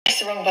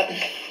the wrong button.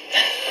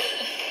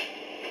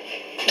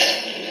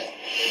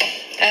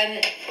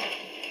 I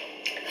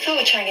thought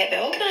we'd try and get a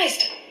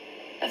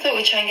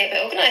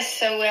bit organised.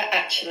 So we're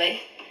actually,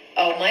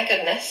 oh my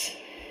goodness,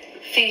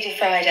 Foodie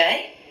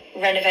Friday,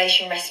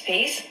 renovation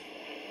recipes.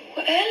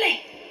 We're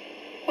early.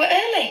 Well,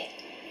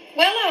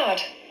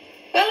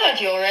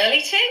 you're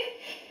early too.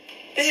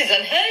 This is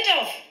unheard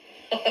of.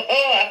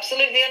 Oh,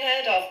 absolutely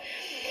unheard of.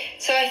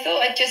 So I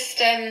thought I'd just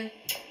go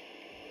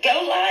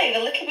live a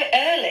little bit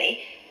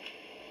early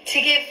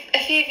to give a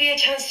few of you a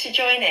chance to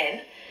join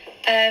in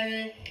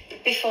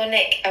before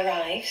Nick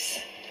arrives.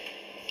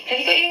 Have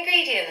you got your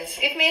ingredients?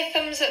 Give me a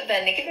thumbs up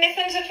then. Give me a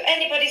thumbs up if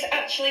anybody's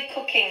actually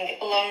cooking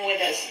along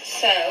with us.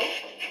 So,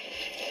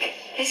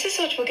 this is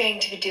what we're going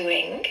to be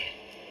doing.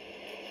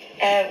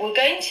 We're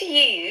going to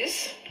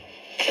use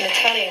an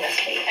Italian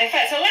recipe. In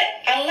fact,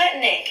 I'll let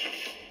Nick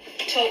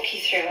talk you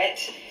through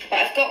it. But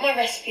I've got my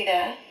recipe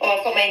there, or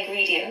I've got my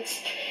ingredients.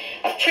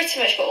 I've pretty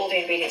much got all the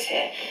ingredients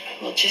here.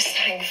 We'll just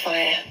hang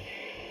fire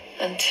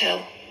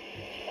until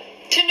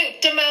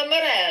Tenuta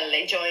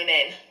Marmorelle join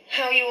in.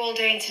 How are you all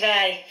doing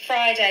today?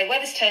 Friday.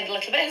 Weather's turned a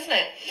little bit, hasn't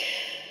it?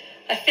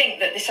 I think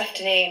that this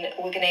afternoon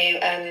we're going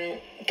to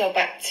go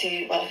back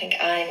to, well, I think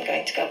I'm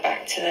going to go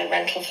back to the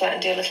rental flat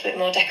and do a little bit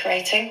more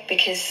decorating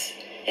because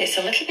it's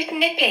a little bit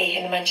nippy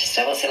in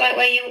Manchester. What's it like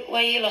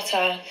where you lot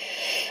are?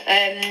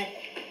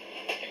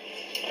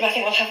 But I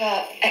think we'll have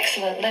our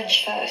excellent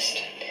lunch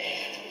first.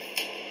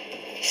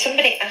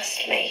 Somebody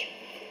asked me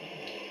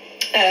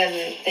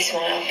this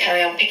morning, I'll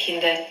carry on picking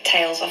the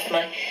tails off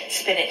my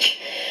spinach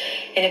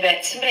in a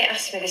bit. Somebody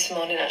asked me this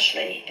morning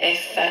actually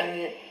if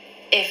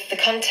the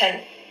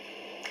content,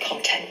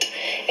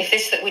 if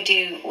this that we're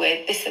doing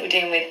with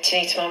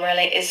Tenuta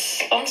Marmorelle is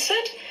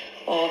sponsored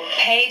or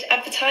paid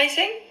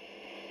advertising.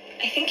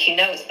 I think you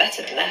know it's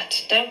better than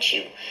that, don't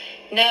you?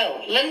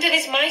 No. London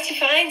is mighty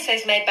fine,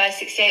 says Made by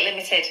 68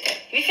 Limited. Have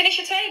you finished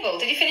your table?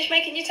 Did you finish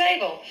making your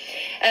table?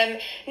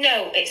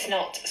 No, it's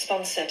not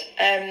sponsored.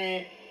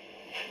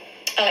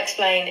 I'll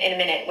explain in a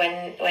minute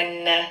when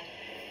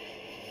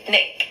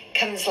Nick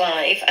comes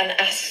live and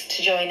asks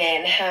to join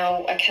in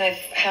how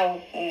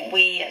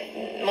we,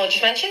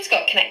 Moregeous Mansions,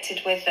 got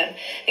connected with them.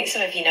 I think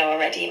some of you know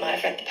already, you might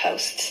have read the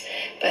posts.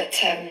 But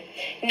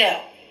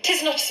no, it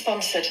is not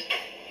sponsored.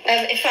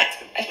 In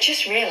fact, I've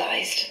just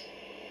realised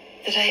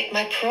that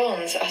my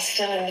prawns are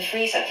still in the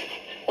freezer.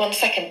 1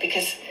 second,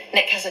 because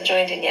Nick hasn't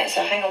joined in yet,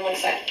 so hang on 1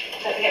 sec.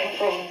 Don't forget my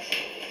prawns.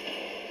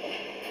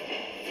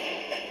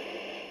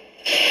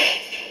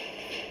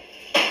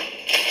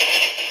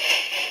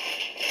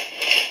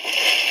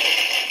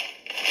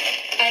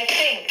 I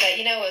think that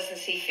you know us and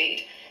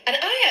seafood, and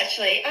I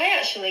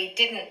actually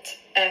didn't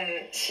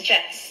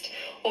suggest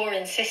or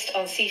insist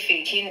on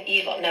seafood.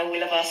 You lot know we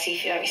love our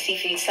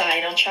seafood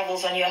sign, our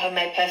travels on your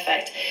homemade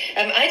perfect.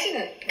 I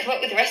didn't come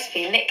up with the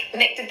recipe. Nick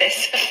did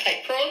this.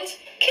 Like prawns,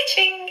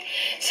 kitching.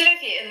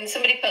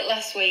 Somebody put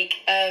last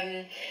week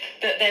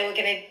that they were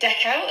going to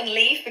deck out and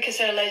leave because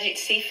they're allergic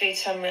to seafood.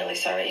 So I'm really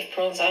sorry if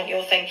prawns aren't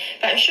your thing.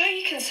 But I'm sure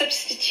you can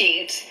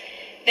substitute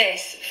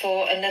this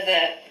for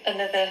another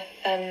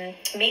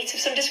meat of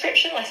some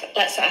description.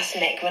 Let's ask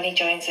Nick when he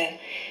joins in.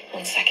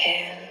 1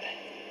 second.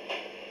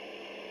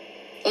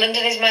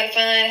 London is mighty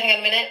fine. Hang on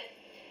a minute.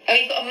 Oh,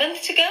 you've got a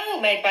month to go,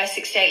 Made by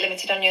 68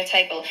 Limited on your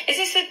table. Is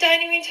this a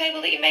dining room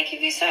table that you make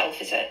of yourself,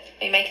 is it?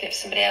 Are you making it for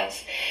somebody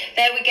else?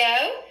 There we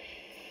go.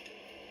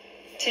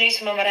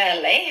 Tenuta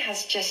Marmorelle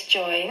has just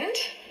joined.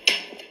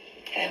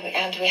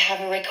 And we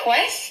have a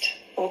request.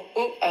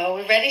 Are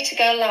we ready to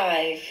go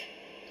live?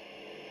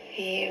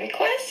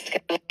 Request.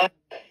 Go live.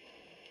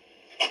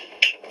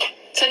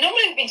 So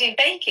normally we've been doing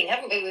baking,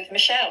 haven't we, with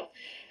Michelle?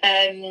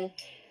 And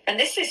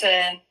this is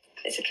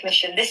it's a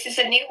commission. This is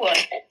a new one.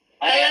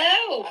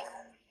 Hello.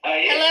 How are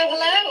you?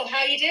 Hello. How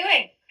are you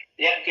doing?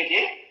 Yeah, good,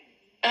 you?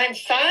 I'm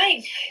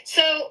fine.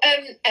 So,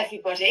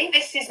 everybody,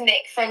 this is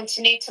Nick from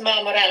Tenuta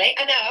Marmorelle.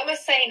 I know, am I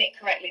saying it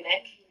correctly,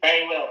 Nick?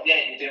 Very well.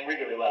 Yeah, you're doing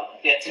really, really well.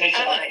 Yeah, Tenuta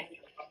Marmorelle.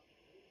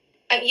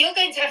 You're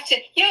going to have to...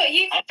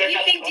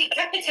 You've been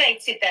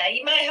decapitated there.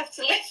 You might have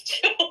to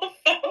lift your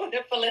phone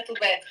up a little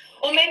bit.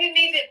 Or maybe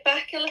move it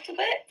back a little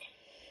bit.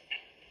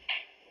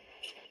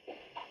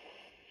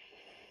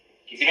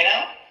 You see me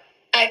now?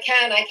 I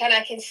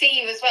can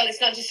see you as well.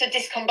 It's not just a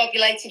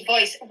discombobulated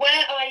voice.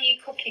 Where are you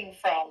cooking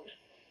from?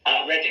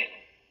 Reading.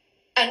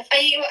 And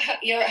are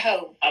you're at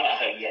home? I'm at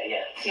home,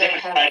 yeah. You're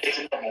Different Friday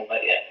to normal,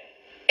 but yeah.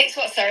 It's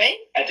what, sorry?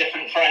 A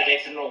different Friday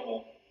to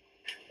normal.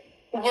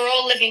 We're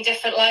all living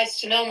different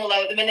lives to normal,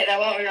 though, at the minute,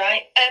 though, aren't we,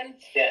 right?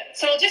 Yeah.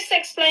 So I'll just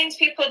explain to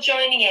people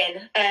joining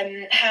in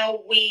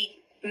how we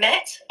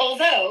met,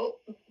 although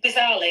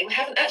bizarrely we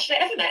haven't actually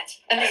ever met,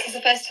 and this is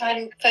the first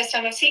time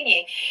I've seen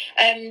you.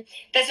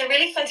 There's a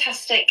really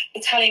fantastic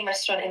Italian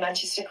restaurant in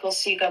Manchester called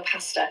Sugo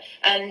Pasta,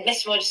 and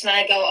Mr. Moregeous and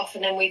I go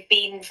often, and we've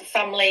been for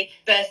family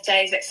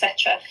birthdays,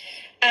 etc.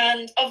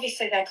 And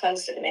obviously they're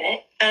closed at the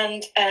minute,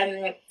 and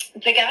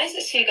the guys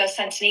at Sugo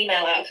sent an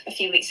email out a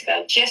few weeks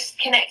ago just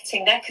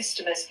connecting their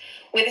customers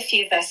with a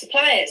few of their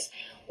suppliers.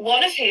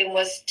 one of whom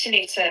was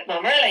Tenuta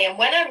Marmorelle. And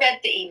when I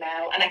read the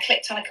email and I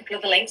clicked on a couple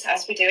of the links,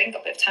 as we're doing,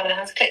 got a bit of time in our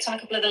hands, clicked on a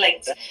couple of the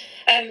links,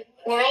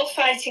 we're all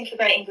fighting for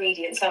great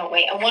ingredients, aren't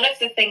we? And one of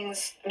the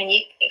things, I'm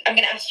going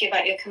to ask you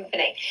about your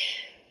company,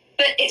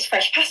 but it's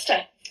fresh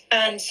pasta.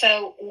 And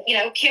so,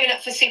 queuing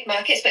up for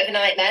supermarkets, a bit of a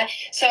nightmare.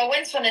 So I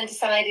went on and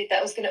decided that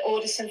I was going to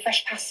order some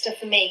fresh pasta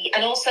for me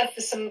and also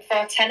for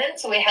our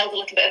tenants. So we held a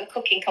little bit of a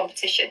cooking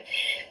competition.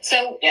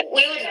 So we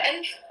ordered,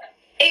 and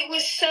it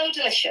was so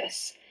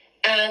delicious.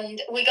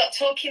 And we got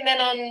talking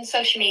then on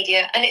social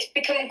media, and it's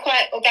become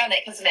quite organic,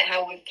 hasn't it,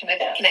 how we've kind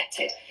of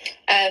connected.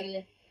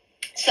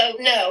 So,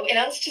 no, in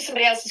answer to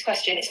somebody else's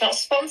question, it's not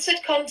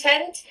sponsored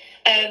content.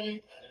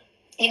 I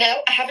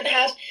haven't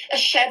had a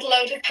shed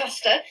load of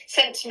pasta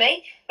sent to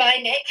me by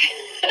Nick.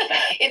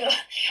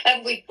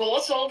 And we've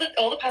bought all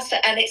the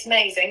pasta, and it's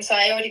amazing. So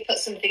I already put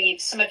some of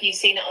you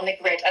seen it on the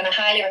grid, and I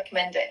highly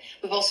recommend it.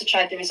 We've also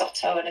tried the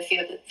risotto and a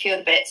few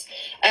other bits.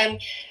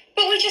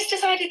 But we just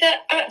decided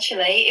that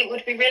actually it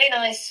would be really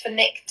nice for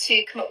Nick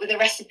to come up with a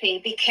recipe,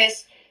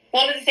 because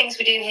one of the things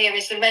we do here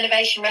is the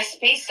renovation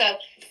recipe. So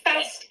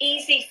fast,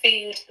 easy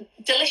food,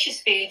 delicious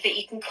food that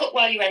you can cook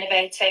while you're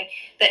renovating,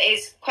 that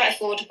is quite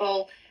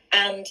affordable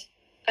and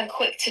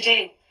quick to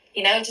do.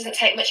 It doesn't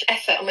take much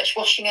effort or much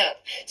washing up.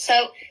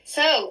 So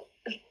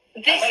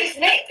this is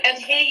Nick, and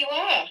here you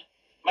are.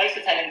 Most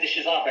Italian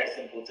dishes are very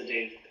simple to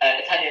do.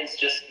 Italians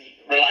just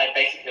rely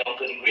basically on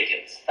good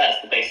ingredients.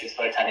 That's the basis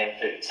for Italian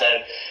food. So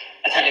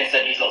Italians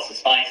don't use lots of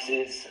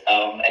spices,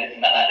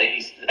 anything like that. They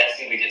use the best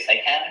ingredients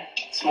they can.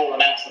 Small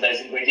amounts of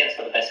those ingredients,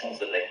 but the best ones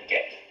that they can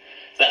get.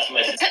 So that's the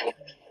most important.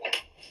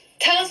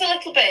 Tell us a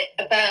little bit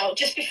about,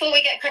 just before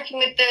we get cracking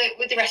with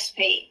the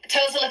recipe,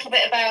 tell us a little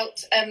bit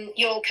about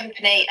your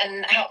company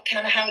and how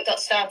it got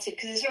started,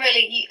 because it's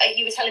really,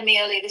 you were telling me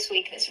earlier this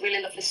week, and it's a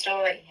really lovely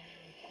story.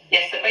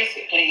 Yes, so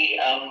basically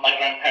my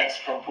grandparents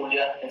are from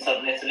Puglia in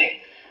southern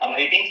Italy. Have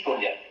you been to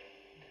Puglia?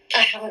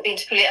 I haven't been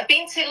to Puglia. I've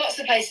been to lots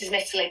of places in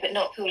Italy, but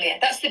not Puglia.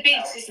 That's the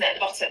boots, isn't it, at the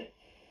bottom?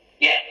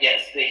 Yeah,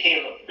 it's the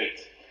heel of the boot.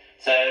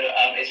 So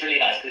it's really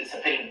nice because it's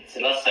a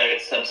peninsula, so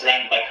it's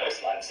surrounded by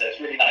coastline. So it's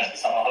really nice for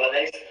summer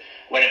holidays,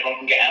 when everyone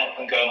can get out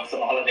and go on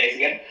summer holidays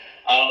again.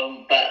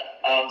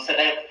 So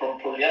they're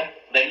from Puglia.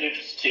 They moved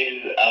to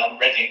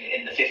Reading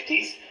in the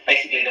 50s.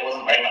 Basically, there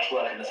wasn't very much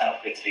work in the south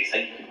of Italy, so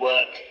you could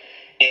work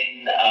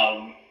in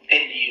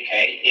the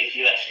UK if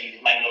you actually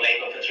did manual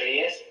labour for 3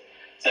 years.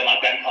 So my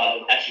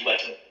grandfather actually went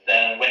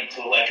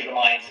to work in the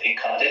mines in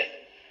Cardiff,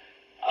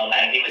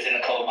 and he was in the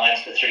coal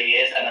mines for 3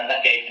 years, and then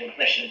that gave him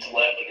permission to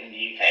work in the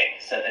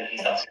UK. So then he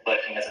started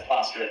working as a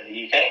plasterer in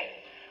the UK,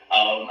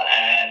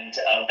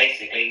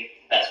 basically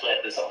that's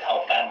where the sort of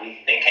whole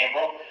family thing came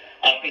from.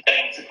 I've been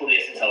going to Puglia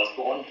since I was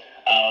born,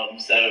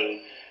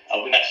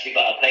 we've actually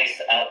got a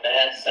place out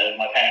there. So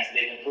my parents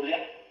live in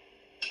Puglia,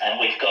 and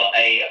we've got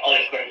a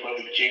olive grove where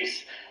we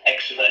produce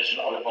extra virgin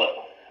olive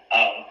oil.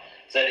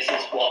 So this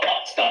is what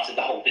started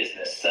the whole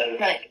business. So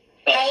right.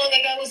 How long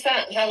ago was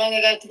that? How long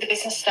ago did the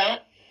business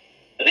start?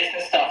 The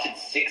business started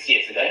 6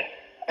 years ago.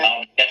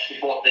 We actually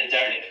bought the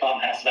derelict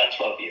farmhouse about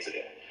 12 years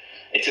ago.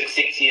 It took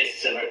 6 years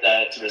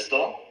to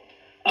restore.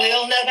 We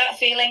all know that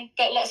feeling.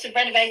 Got lots of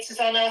renovators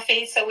on our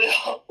feed, so we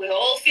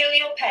all feel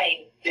your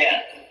pain.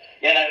 Yeah,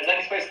 no, it was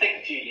only supposed to take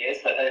a few years,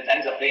 but it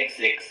ended up being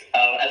 6.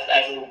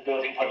 As all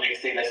building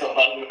projects do, they sort of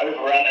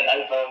overrun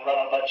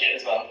our budget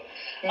as well.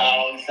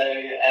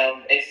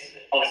 It's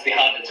obviously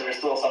harder to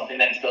restore something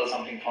than to build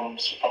something from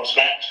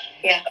scratch.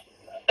 Yeah.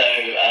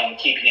 So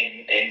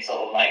keeping in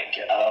sort of like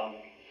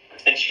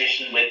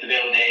institution with the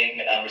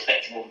building,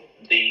 respecting all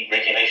the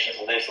regulations,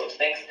 all those sorts of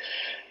things.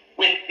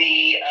 With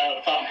the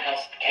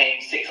farmhouse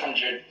came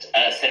 600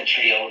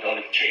 century-old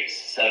olive trees.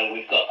 So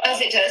we've got...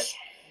 As it does.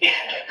 Yeah,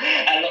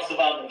 and lots of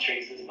almond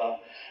trees as well.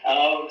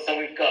 So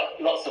we've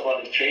got lots of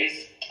olive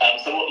trees.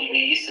 So what we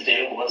used to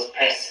do was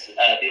press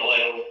the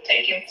oil,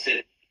 take it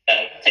to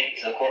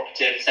the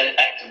cooperative, send it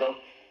back to them.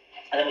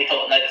 And then we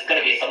thought, no, there's got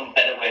to be some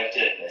better way of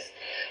doing this.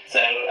 So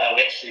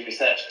we actually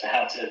researched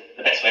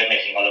the best way of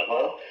making olive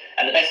oil.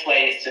 And the best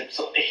way is to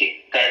sort of pick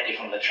it directly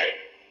from the tree.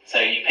 So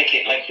you pick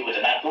it like you would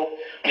an apple.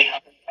 We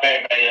have it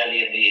very, very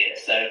early in the year.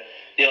 So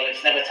the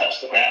olives never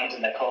touch the ground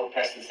and they're cold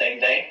pressed the same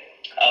day.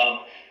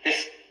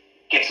 This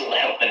gives all the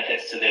health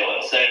benefits to the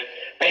oil. So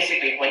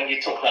basically, when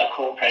you talk about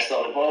cold pressed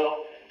olive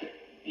oil,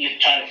 you're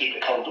trying to keep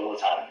it cold all the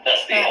time.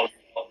 That's the olive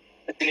oil.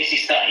 As soon as you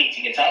start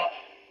heating it up,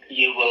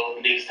 you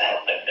will lose the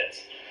health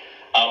benefits.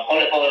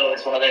 Olive oil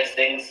is one of those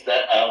things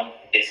that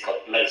it's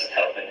got loads of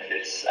health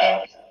benefits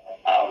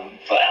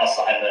for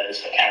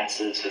Alzheimer's, for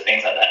cancers, for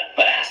things like that,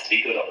 but it has to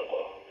be good olive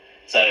oil.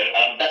 So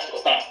that's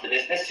what started the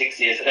business 6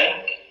 years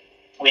ago.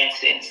 We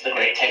entered into the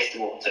Great Taste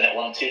Awards, and it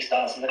won 2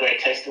 stars in the Great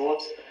Taste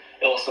Awards.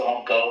 It also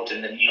won gold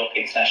in the New York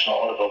International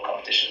Olive Oil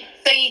Competition.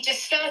 So you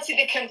just started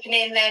the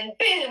company and then,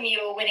 boom,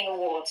 you were winning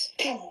awards.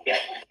 Yeah,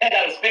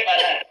 that was a bit like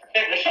that. A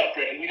bit of a shock,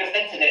 really. We just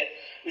entered it.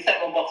 We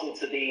sent one bottle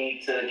to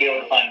the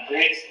Guild of Fine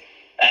Foods.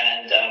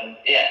 And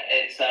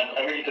it's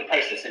a really good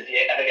process. If you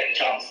ever get the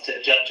chance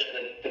to judge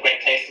at the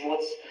Great Taste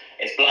Awards,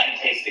 it's blind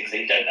tasting, so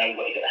you don't know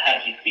what you're going to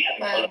have. You could be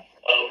having olive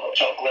oil or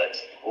chocolate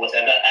or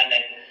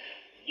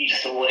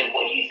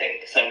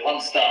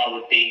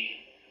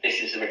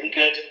this is really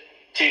good.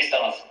 2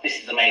 stars,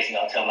 this is amazing,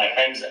 I'll tell my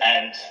friends.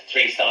 And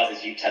 3 stars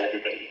is you tell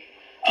everybody.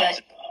 That's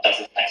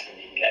the maximum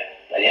you can get.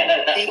 But yeah,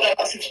 no, that's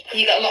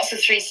you got lots of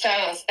 3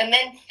 stars. And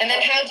then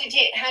how did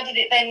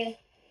it then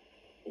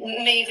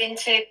move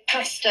into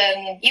pasta?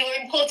 And you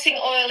were importing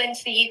oil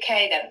into the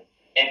UK then?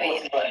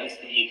 Importing oil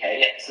into the UK,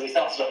 yeah. So we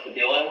started off with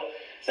the oil.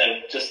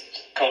 So just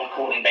cold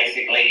calling,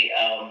 basically,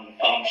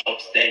 farm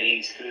shops,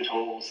 delis, food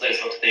halls, those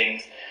sorts of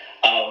things.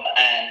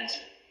 And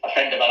a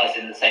friend of ours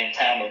in the same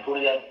town in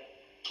Puglia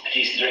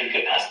produces really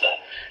good pasta.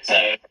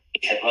 So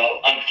he said,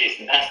 well, I'm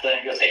producing pasta,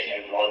 you're taking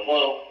over olive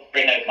oil,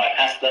 bring over my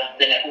pasta.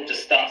 Then it all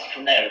just started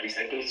from there. We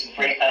said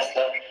gluten-free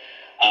pasta,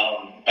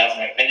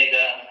 balsamic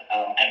vinegar,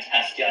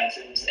 antipasti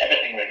items,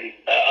 everything really,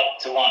 up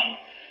to one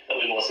that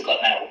we've also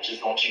got now, which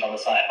is launching on the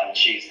site on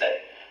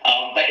Tuesday.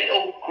 But it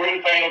all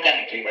grew very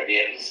organically, really.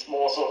 It was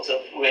more sort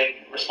of, we're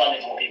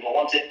responding to what people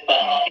wanted,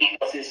 but our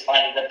ethos is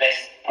finding the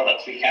best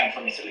products we can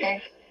from Italy.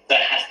 So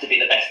it has to be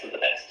the best of the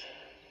best.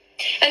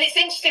 And it's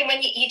interesting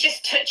when you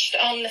just touched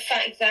on the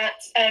fact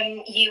that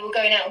you were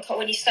going out and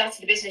when you started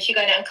the business, you're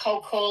going out and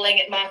cold calling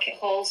at market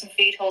halls and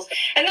food halls,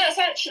 and that's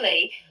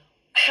actually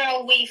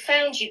how we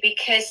found you,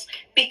 because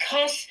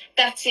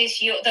that is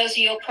those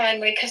are your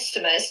primary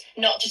customers,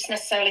 not just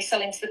necessarily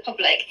selling to the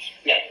public.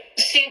 Yeah.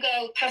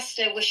 Sugo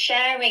Pasta was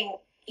sharing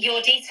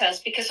your details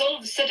because all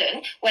of a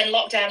sudden, when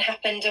lockdown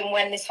happened and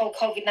when this whole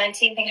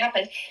COVID-19 thing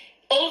happened,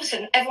 all of a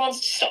sudden everyone's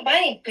just stopped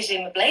buying.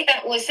 Presumably,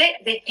 that was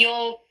it.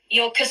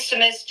 Your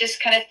customers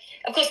just kind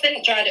of course, they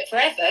didn't dry it up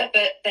forever,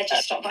 but they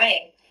just stopped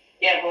buying.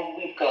 Yeah, well,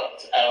 we've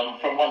got,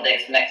 from one day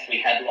to the next,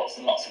 we had lots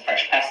and lots of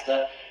fresh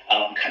pasta,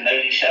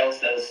 cannoli shells.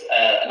 There's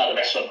another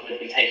restaurant that would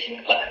be taking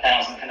like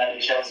 1,000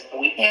 cannoli shells a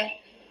week, and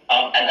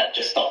that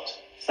just stopped.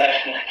 So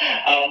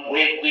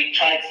we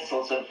tried to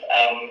sort of,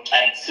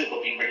 and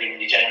Sugo being really,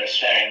 really generous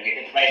sharing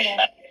the information.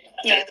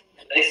 Yeah.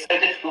 It's so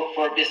difficult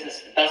for a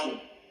business that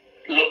doesn't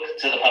look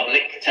to the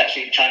public to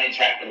actually try and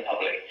interact with the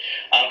public,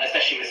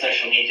 especially with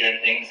social media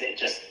and things. It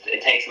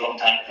takes a long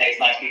time. It takes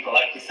nice people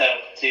like yourself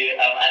to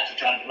actually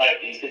try and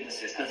promote these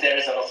businesses, because there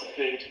is a lot of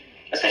food,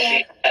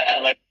 especially at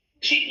the moment,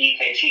 the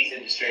UK cheese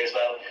industry as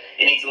well.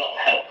 It needs a lot of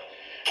help.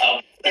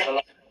 There's a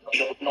lot of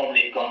people that would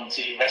normally have gone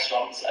to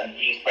restaurants and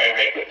used very,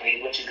 very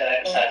quickly, which is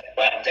going to turn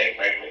out of date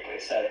very quickly.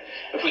 So,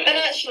 and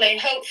actually,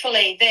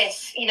 hopefully,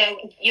 this,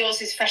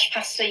 yours is fresh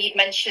pasta. You'd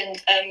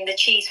mentioned the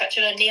cheese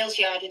factory. Neil's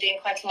Yard are doing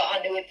quite a lot,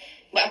 aren't they? With,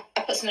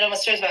 I put something on my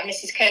stories about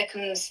Mrs.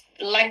 Kirkham's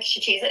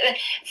Lancashire cheese,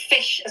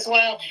 fish as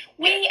well.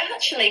 We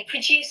actually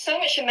produce so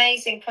much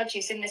amazing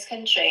produce in this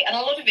country, and a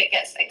lot of it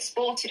gets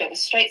exported over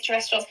straight to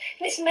restaurants.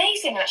 And it's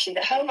amazing, actually,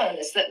 that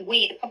homeowners, that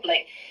we, the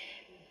public,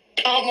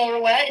 are more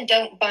aware and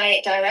don't buy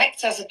it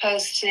direct as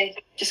opposed to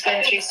just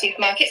going through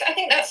supermarkets. I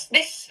think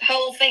this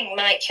whole thing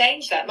might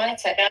change that,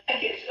 might it? I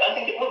think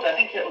it would. I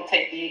think it will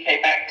take the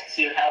UK back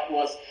to how it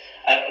was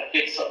a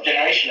good sort of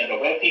generation ago,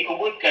 where people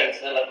would go to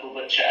the local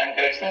butcher and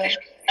go to the fish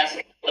and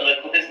support the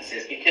local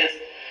businesses. Because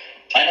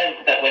I know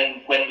that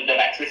when we go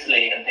back to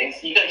Italy and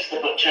things, you go to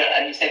the butcher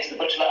and you say to the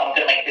butcher, "Look, I'm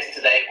going to make this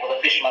today," or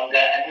the fishmonger,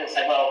 and he'll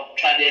say, "Well,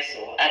 try this,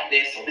 or add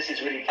this, or this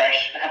is really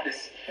fresh, have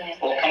this,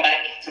 or come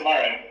back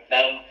tomorrow."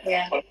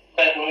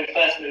 When we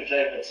first moved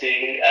over to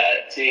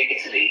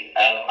Italy,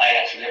 I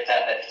actually lived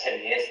out there for 10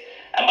 years,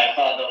 and my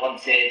father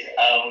wanted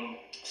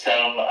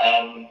some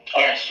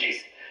orange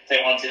juice. So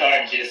he wanted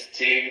oranges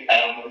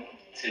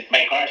to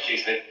make orange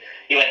juice with.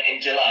 He went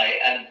in July,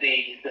 and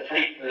the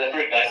fruit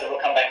guy said, "We'll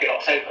come back in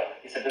October."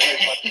 He said, "There's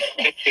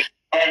no point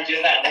oranges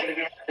now. They're going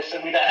to be rubbish,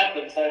 and we don't have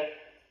them." So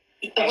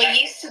we're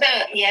used to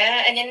that,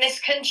 and in this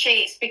country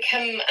it's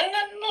become, and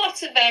a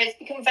lot of it's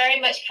become very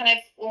much kind of,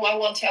 I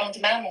want it on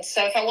demand.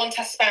 So if I want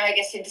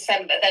asparagus in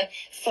December, then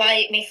fly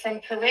it me from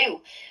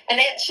Peru. And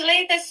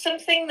actually there's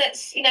something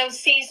that's,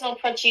 seasonal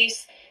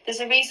produce. There's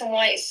a reason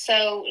why it's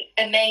so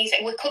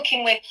amazing. We're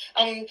cooking with,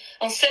 on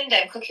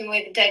Sunday, I'm cooking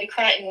with David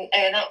Crichton,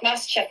 an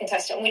MasterChef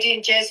contestant, and we're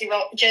doing Jersey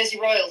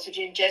Royals, we're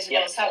doing Jersey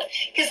Royal salad,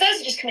 because those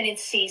are just coming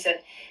into season.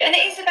 And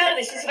it is about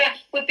this,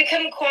 we've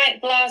become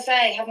quite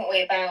blasé, haven't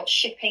we, about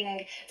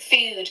shipping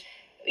food,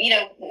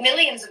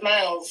 millions of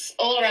miles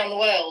all around the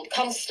world,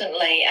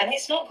 constantly, and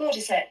it's not good,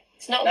 is it?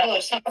 It's not good.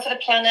 It's not good for the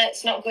planet.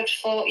 It's not good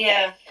for,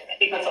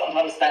 People don't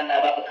understand now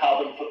about the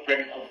carbon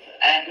footprint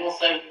and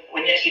also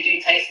when you actually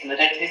do taste them, they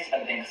don't taste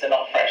anything because they're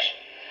not fresh.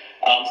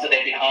 So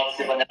they'd be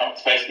harvested when they're not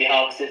supposed to be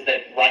harvested.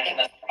 They're ripening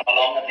as they come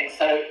along and things.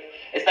 So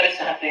it's better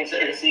to have things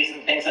that are in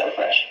season, things that are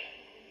fresh.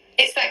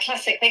 It's that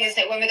classic thing,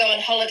 isn't it? When we go on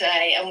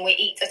holiday and we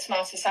eat a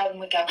tomato salad and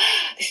we go,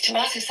 this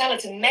tomato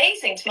salad's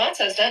amazing.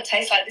 Tomatoes don't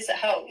taste like this at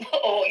home.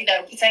 Or,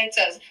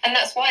 potatoes. And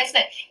that's why, isn't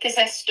it? Because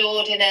they're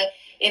stored in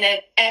an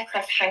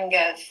aircraft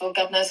hangar for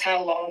God knows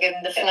how long,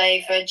 and the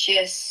flavour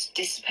just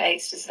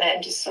dissipates, doesn't it?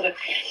 And just sort of,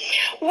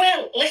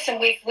 well, listen,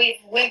 we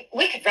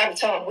could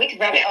rabbit on,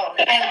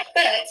 and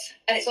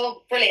it's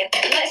all brilliant.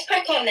 Let's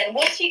crack on then.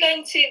 What are we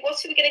going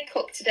to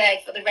cook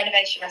today for the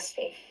renovation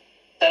recipe?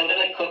 So we're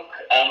going to cook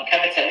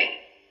Cavatelli,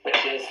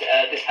 which is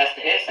this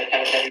pasta here. So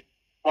Cavatelli,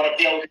 one of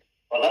the oldest.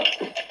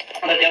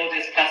 one of the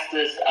oldest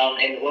pastas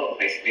in the world,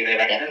 basically, they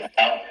reckon.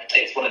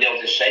 It's one of the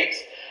oldest shapes.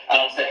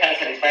 So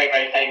Cavatelli is very,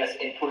 very famous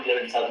in Puglia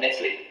in southern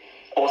Italy.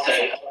 Also,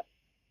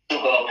 the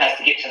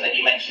pasta kitchen that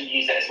you mentioned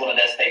use it as one of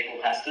their staple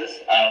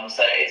pastas.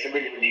 So it's a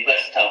really, really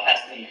versatile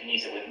pasta. You can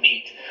use it with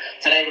meat.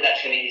 Today we'd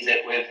actually use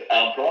it with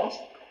prawns.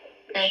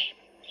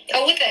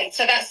 Oh, would they?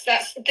 So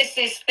this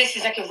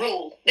is like a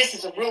rule. This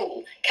is a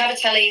rule.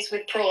 Cavatelli's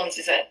with prawns,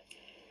 is it?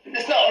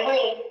 It's not a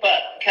rule,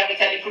 but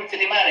Cavatelli frutta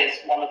di mare is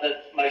one of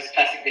the most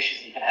classic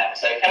dishes you can have.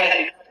 So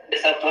Cavatelli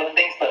itself to other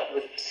things, but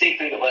with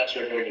seafood it works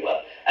really, really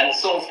well. And the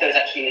sauce goes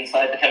actually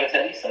inside the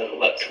Cavatelli, so it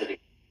works really well.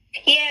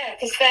 Yeah,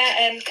 because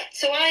they're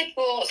so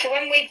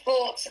when we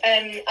bought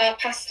our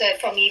pasta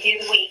from you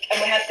the other week,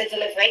 and we had the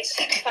delivery, it's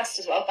super fast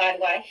as well, by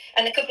the way,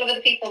 and a couple of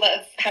other people that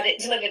have had it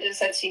delivered and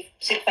said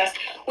super fast.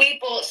 We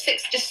bought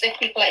 6, just if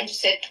people are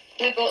interested.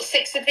 We bought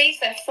 6 of these.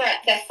 They're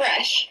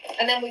fresh,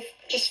 and then we've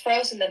just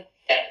frozen them.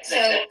 Yeah,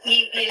 so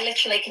you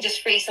literally can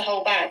just freeze the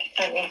whole bag,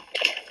 can't you?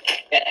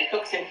 Yeah, it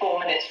cooks in 4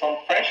 minutes from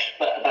fresh,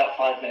 but about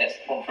 5 minutes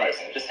from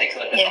frozen. It just takes a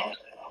little bit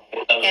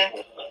longer. Yeah.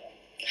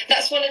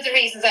 That's one of the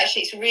reasons,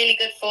 actually, it's really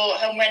good for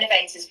home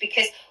renovators,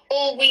 because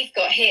all we've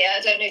got here, I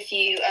don't know if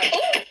you...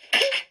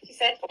 she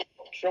said,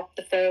 drop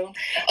the phone.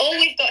 All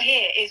we've got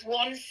here is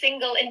one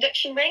single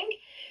induction ring.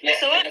 Yes,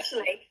 so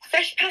actually,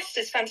 fresh pasta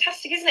is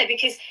fantastic, isn't it?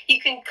 Because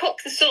you can cook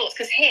the sauce,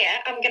 because here,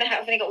 I've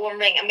only got one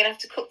ring. I'm going to have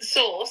to cook the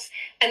sauce,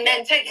 and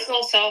then take the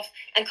sauce off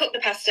and cook the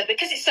pasta.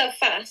 Because it's so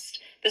fast,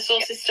 the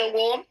sauce is still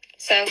warm.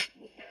 So,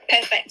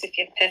 perfect if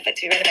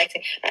you're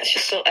renovating. Let's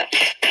just sort that.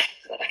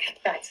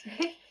 Right.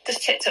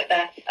 Just tipped up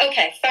there.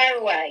 Okay, fire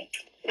away.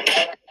 So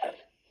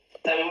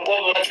what we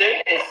want to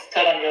do is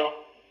turn on your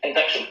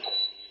induction.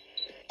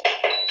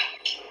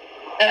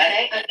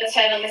 Okay, I'm going to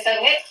turn on this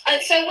over here.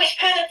 And so which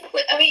pan,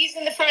 are we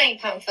using the frying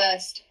pan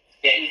first?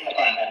 Yeah, using the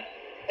frying pan.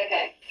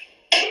 Okay.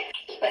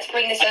 Let's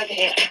bring this over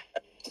here.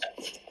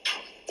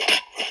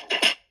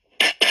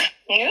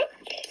 Yeah.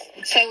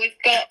 So we've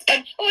got,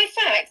 in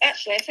fact,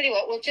 actually, I'll tell you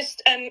what, we'll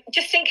just in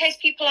case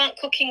people aren't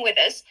cooking with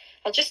us,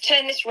 I'll just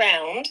turn this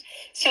round.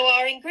 So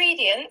our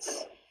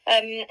ingredients,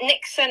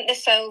 Nick sent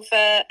this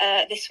over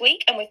this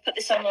week, and we've put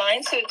this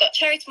online. So we've got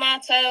cherry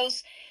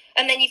tomatoes,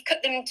 and then you've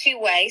cut them in 2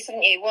 ways,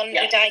 haven't you? One,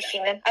 you're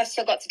dicing them. I've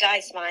still got to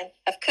dice mine.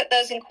 I've cut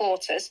those in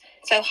quarters.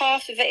 So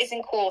half of it is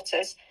in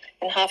quarters,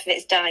 and half of it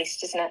is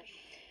diced, isn't it?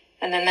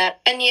 And then that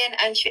onion,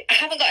 anchovy. I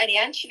haven't got any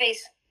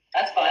anchovies.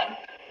 That's fine.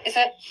 Is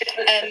that?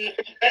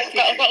 I've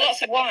got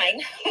lots of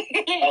wine.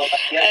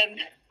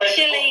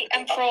 Chili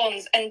and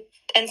prawns and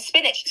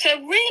spinach.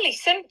 So really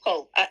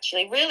simple,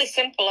 actually. Really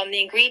simple on the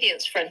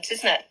ingredients front,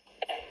 isn't it?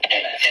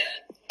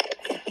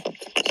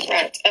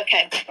 Right,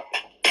 okay.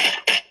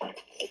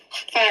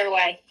 Fire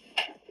away.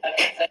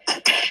 Okay, so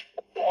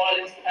oil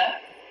into the pan.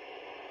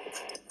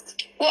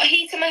 What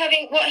heat am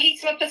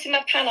I putting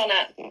my pan on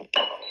at?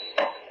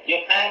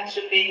 Your pan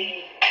should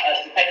be,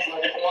 depends on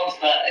the different ones,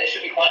 but it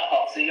should be quite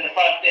hot. So you're going to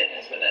fry up the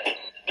onions with it.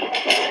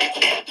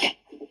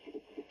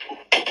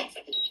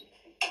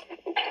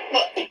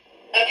 What?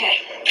 Okay,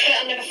 put it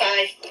on number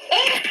 5.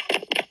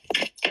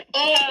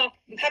 Oh,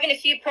 I'm having a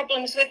few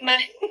problems with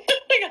my...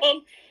 Hang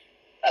on.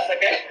 That's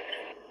okay.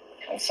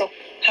 I'm still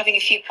having a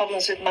few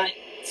problems with my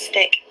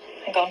stick.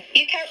 Hang on.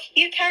 You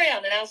carry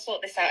on and I'll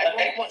sort this out. I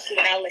won't watch it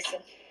and I'll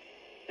listen.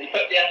 So you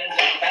put the onions in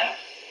the pan.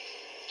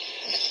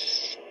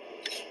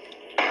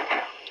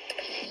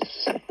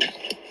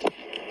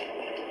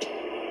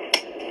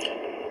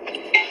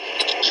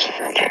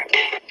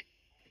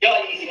 If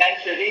you're using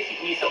anchovies, you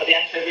can use some of the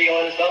anchovy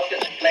oil as well to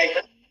get some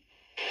flavour.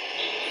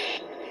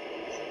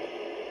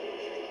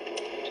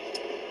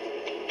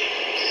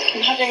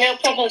 I'm having real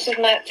problems with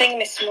my thing,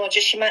 Miss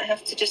Moregeous. You might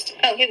have to just...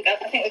 Oh, here we go.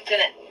 I think we've done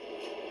it.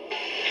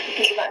 I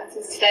think you might have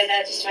to stay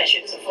there just to make sure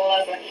it doesn't fall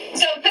over.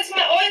 So I'm putting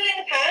my oil in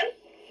the pan.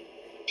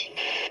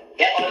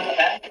 Yeah, oil in the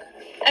pan.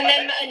 And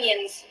then my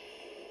onions.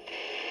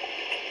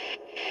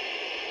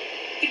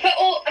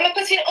 Am I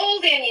putting all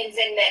the onions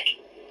in, Nick?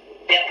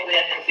 Yeah, all the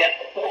onions, yeah.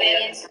 All the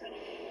onions.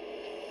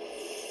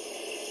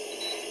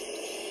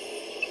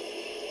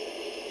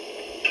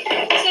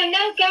 So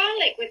no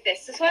garlic with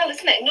this as well,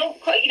 isn't it? No,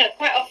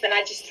 quite often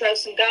I just throw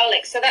some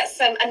garlic. So that's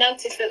I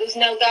noticed that there was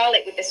no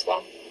garlic with this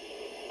one.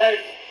 So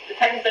the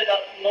Italians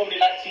don't normally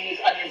like to use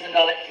onions and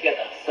garlic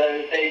together,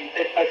 so they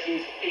both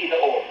use either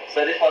or.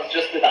 So this one's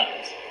just with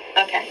onions.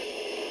 Okay.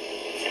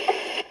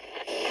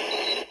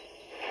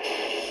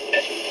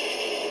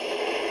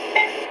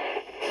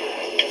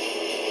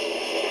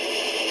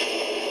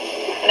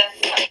 And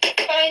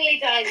I've finally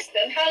diced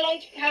them. How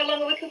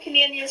long are we cooking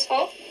the onions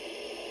for?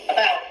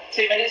 About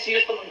 2 minutes. You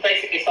just want them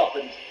basically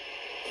softened.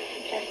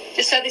 Okay.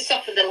 Just so they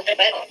soften a little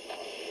bit.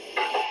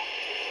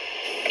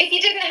 If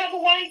you didn't have a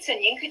white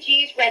onion, could you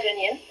use red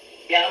onion?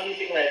 Yeah, I'm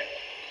using red.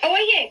 Oh, are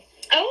you?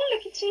 Oh,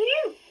 look at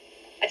you.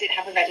 I didn't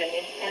have a red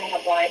onion. I only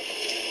have white.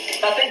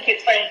 I think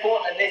it's very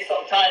important in this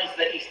sort of times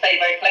that you stay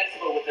very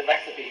flexible with the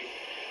recipes.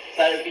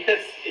 So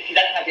because if you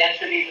don't have the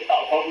anchovies, it's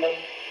not a problem.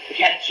 If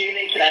you had tuna,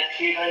 you could add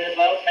tuna in as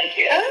well to make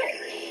it...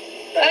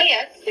 Oh,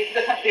 yeah. So you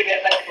just have to be a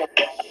bit flexible.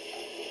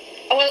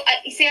 Oh, well,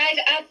 you see, I'd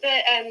add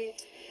the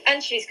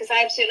anchovies because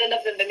I absolutely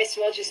love them, but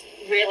Mr. Rogers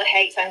really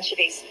hates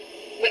anchovies,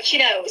 which, you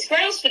know, is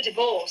grounds for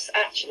divorce,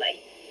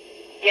 actually.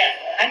 Yeah,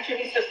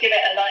 anchovies just give it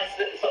a nice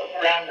sort of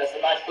roundness,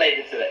 a nice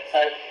flavour to it.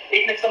 So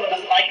even if someone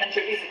doesn't like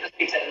anchovies, it just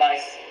gives it a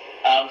nice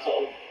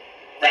sort of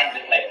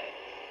rounded flavour.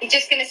 You're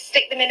just going to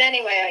stick them in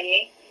anyway, are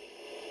you?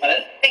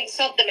 Pardon? Think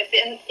sod them.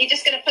 And you're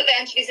just going to put the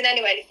anchovies in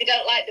anyway, and if they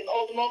don't like them,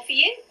 all the more for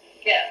you?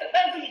 Yeah,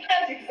 no, but you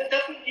can do, because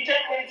you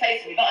don't really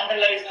taste them. You're not having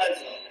loads of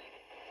them.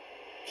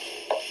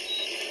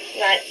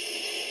 Right.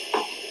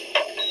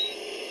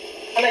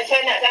 I'm going to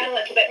turn that down a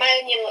little bit. My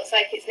onion looks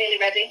like it's nearly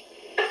ready.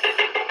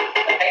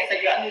 Okay, so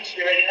your onion should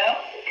be ready now.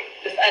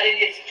 Just add in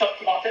your chopped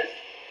tomatoes.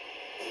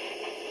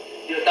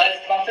 Your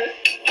diced tomatoes.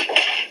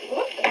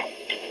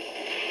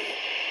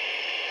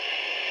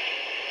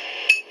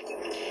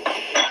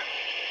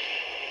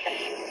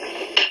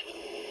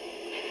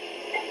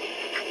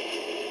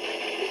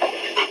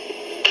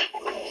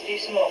 Let's do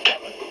some more.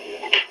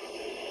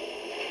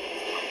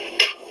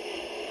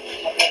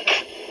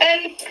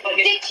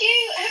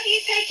 Have you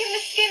taken the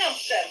skin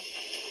off them?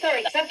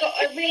 Sorry, because I've got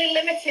a really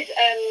limited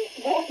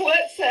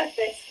work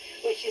surface,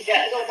 which is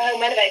all the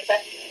home renovator.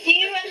 Do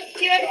you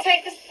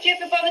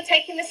ever bother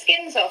taking the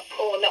skins off,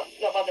 or not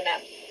bother now?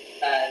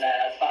 No,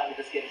 that's fine with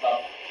the skins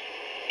on.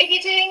 If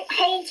you're doing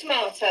whole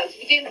tomatoes,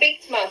 if you're doing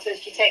big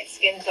tomatoes, you take the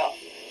skins off.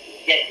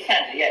 Yeah, you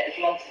can do. Yeah, if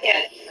you want to.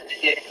 Yeah.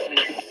 Put them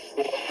in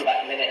for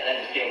about a minute and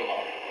then just peel them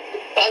off.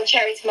 But on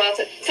cherry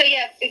tomatoes, so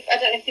yeah, I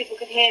don't know if people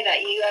could hear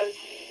that.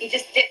 You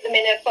just dip them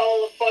in a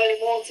bowl of boiling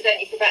water, don't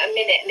you, for about a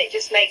minute, and it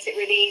just makes it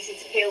really easy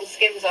to peel the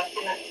skins off,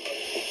 doesn't it?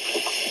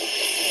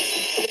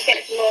 Just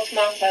get some more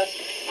tomatoes.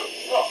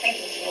 Oh, thank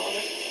you, some more.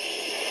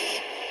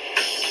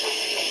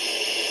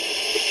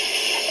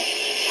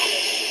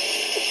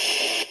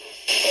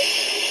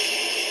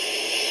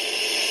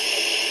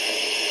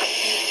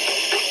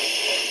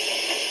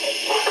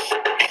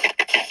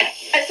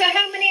 So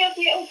how many of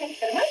you? Oh, thanks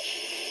very much.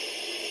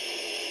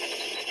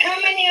 How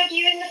many of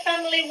you in the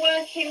family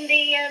work in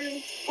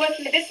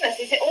the business?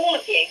 Is it all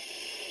of you?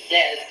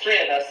 Yeah, it's three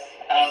of us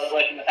that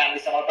work in the family,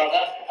 so my brother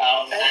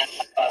and my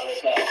father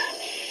as well.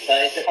 So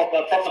it's a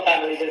proper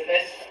family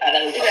business, and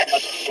then we've got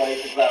some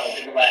employees as well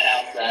in the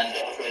warehouse and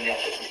also in the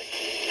office.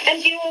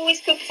 And do you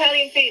always cook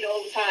Italian food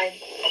all the time?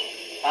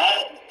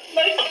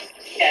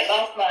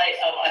 Last night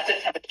I said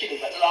to have a chili,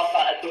 but last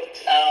night I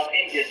cooked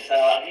Indian, so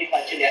I used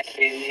my chili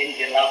actually in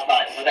Indian last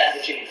night, so I don't have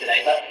a chili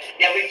today. But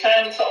yeah, we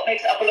try and sort of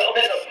mix it up a little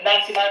bit, but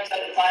 99%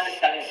 of the time it's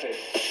Italian food.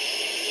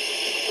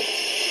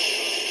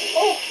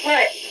 Oh,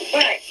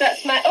 right,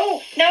 that's my...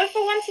 Oh, now if I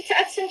wanted to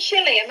add some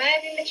chili, am I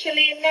adding the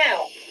chili in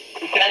now?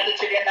 You can add the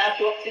chili in now if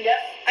you want to, yeah?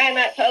 I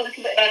might put a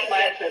little bit... That's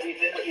my anchovies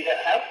in that you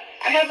don't have.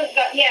 I haven't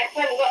got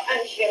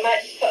anchovy. I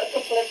might just put a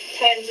couple of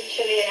turns of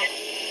chili in it.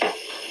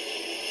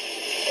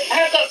 I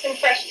have got some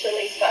fresh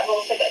chilies, but I've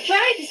also got...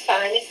 Dried is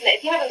fine, isn't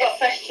it? If you haven't got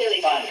fresh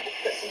chilies,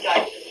 put some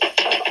dried chilies.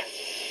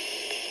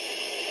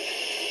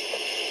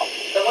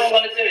 So what you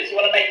want to do is you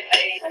want to make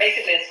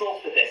basically a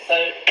sauce with this. So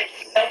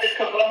help this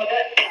cook along a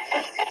bit.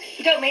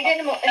 You don't need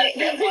any more...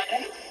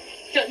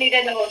 Don't need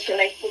any more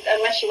chili,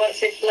 unless you want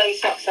to blow your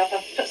socks off.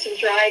 I've put some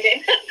dried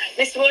in.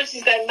 Mr. Wallace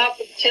is going mad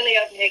with the chili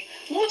over here.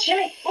 More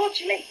chili, more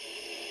chili.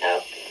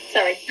 Oh,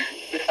 sorry.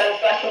 Is that a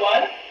glass of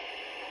wine?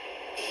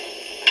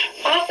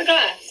 Half a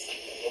glass?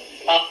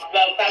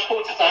 About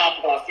quarter to half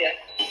a glass, yeah.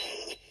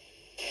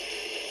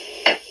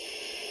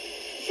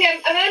 See,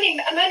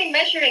 I'm only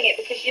measuring it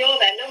because you're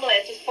there. Normally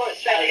I just pour it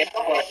straight in the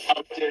bottle.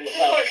 I'll do it as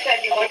well. Pour it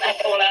straight in the bottle. I'll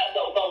pour out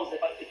little bowls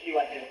if you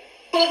want to.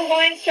 Pour the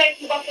wine straight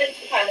from the bottle into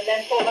the pan and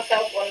then pour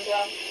myself one as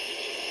well.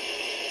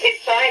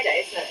 It's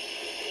Friday, isn't it?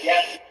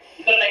 Yeah.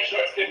 You've got to make sure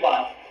it's good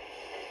wine.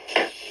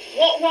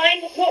 What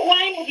wine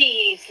have you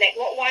used, Nick?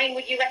 What wine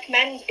would you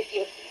recommend if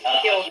you're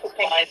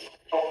cooking?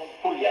 From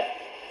Puglia.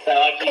 So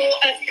of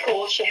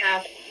course you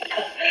have.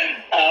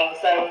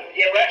 So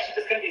yeah, we're actually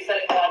just going to be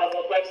selling wine on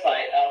the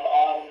website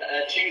on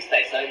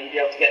Tuesday, so you'll be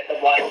able to get the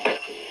wine.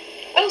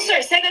 Oh,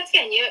 sorry, say that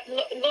again. You're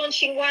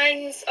launching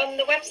wines on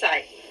the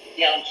website?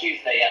 Yeah, on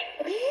Tuesday,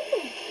 yeah. Ooh.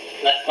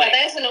 That's Well,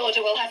 there's an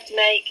order we'll have to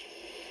make.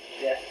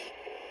 Yeah.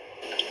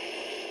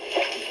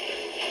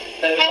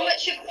 So how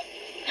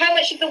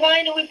much of the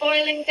wine are we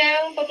bubbling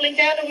down?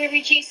 Are we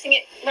reducing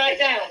it right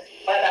down?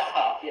 By about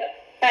half, yeah.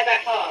 By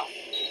about half?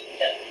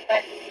 Yeah.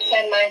 Right,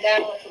 turn mine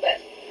down a little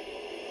bit.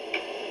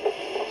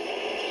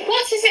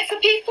 What is it for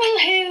people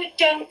who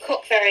don't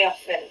cook very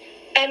often?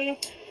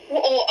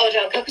 Or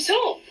don't cook at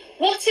all?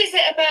 What is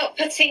it about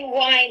putting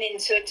wine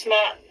into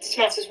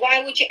tomatoes?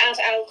 Why would you add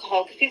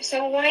alcohol? Because people say,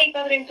 well, why are you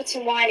bothering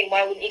putting wine in?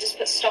 Why wouldn't you just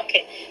put stock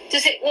in?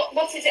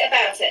 What is it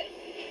about it?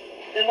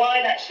 The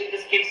wine actually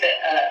just gives it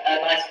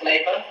a nice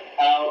flavour.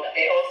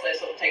 It also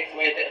sort of takes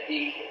away a bit of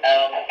the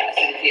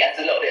acidity. Adds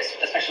a little bit,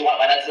 especially white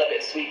wine, adds a little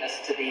bit of sweetness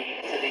to the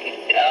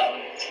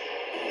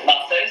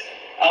tomatoes.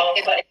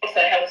 But it also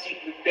helps you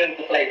build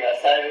the flavour.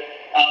 So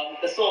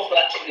the sauce will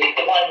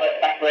the wine won't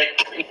evaporate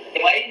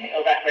away.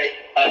 It'll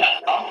evaporate by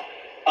about half.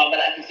 But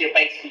that gives you a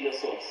base for your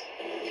sauce.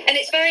 And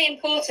it's very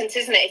important,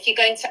 isn't it, if you're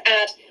going to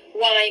add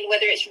wine,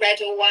 whether it's red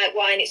or white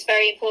wine, it's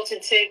very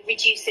important to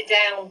reduce it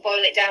down,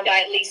 boil it down by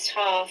at least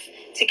half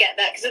to get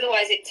that, because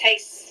otherwise it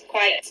tastes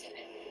quite...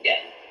 Yeah,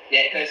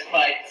 it goes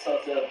quite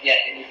sort of,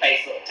 in your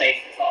face sort of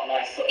taste. It's not a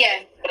nice sort of...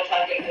 Yeah.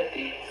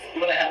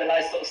 You want to have a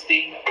nice sort of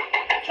steam,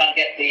 try and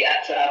get the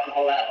actual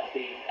alcohol out of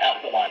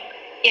the wine.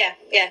 Yeah,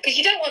 because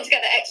you don't want to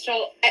get the extra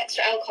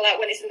alcohol out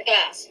when it's in the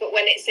glass, but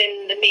when it's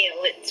in the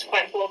meal, it's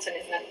quite important,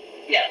 isn't it?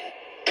 Yeah.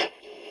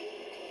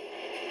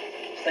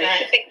 So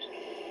I think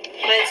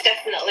mine's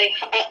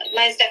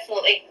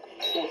definitely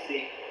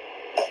saucy.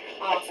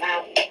 half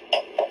out.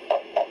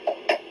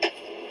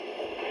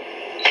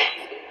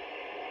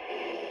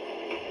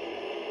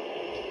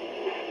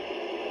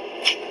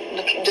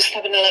 Look, I'm just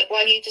having a look.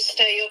 While you just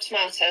stir your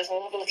tomatoes,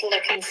 I'll have a little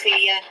look and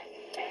see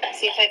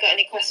if I got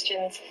any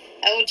questions.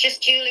 Oh,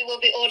 just Julie will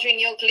be ordering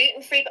your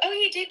gluten-free. Oh,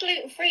 you do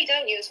gluten-free,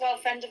 don't you, as well?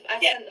 I sent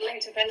the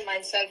link to a friend of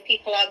mine, so if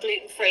people are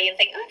gluten-free and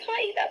think, I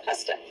can't eat that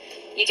pasta,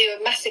 you do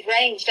a massive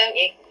range, don't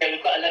you? Yeah,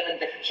 we've got 11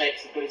 different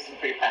shapes of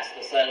gluten-free pasta,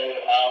 so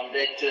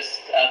they're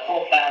just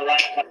corn flour,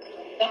 rice,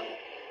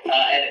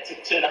 and it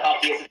took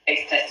 2.5 years of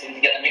taste testing to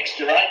get the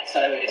mixture right,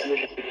 so it's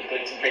really good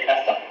gluten-free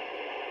pasta.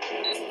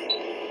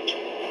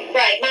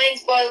 Right,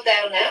 mine's boiled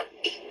down now.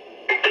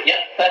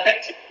 Yeah,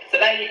 perfect. So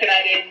now you can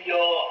add in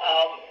your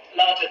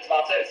larger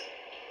tomatoes.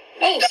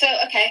 Oh,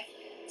 okay.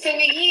 So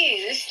we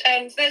used,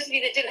 for those of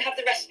you that didn't have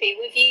the recipe,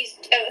 we've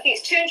used, I think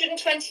it's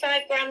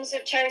 225 grams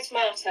of cherry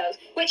tomatoes,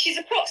 which is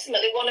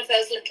approximately one of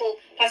those little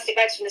plastic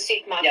bags from the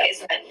supermarket,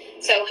 isn't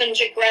it? So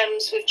 100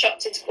 grams we've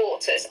chopped into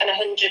quarters, and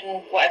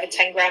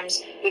 10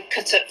 grams we've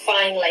cut up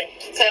finely.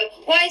 So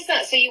why is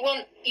that? So you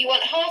want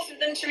half of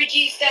them to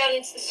reduce down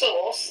into the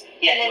sauce,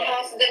 and then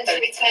half of them to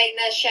retain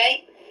their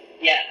shape?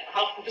 Yeah,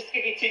 just to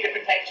give you two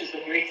different textures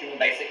when you're eating them,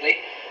 basically.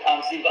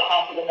 So you've got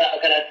half of them that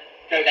are going to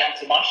go down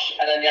to mush,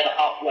 and then the other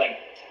half won't.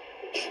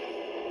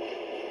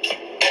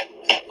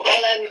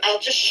 I'll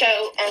just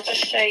show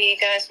you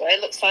guys what it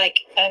looks like.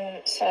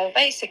 So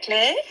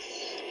basically,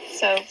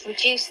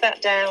 reduce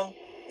that down.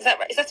 Is that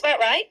right? Is that about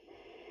right?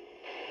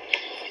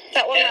 Is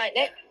that one right,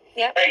 Nick?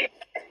 Yeah.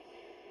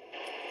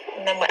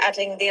 And then we're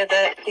adding the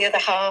other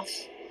half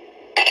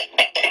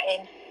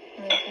in.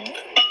 Mm-hmm.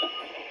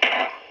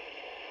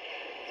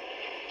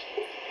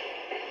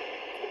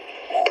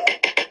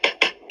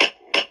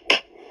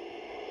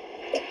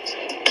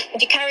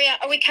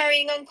 Are we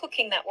carrying on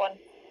cooking that one?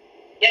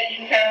 Yeah, you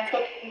can carry on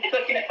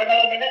cooking it for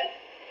another minute.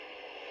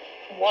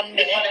 1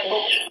 minute.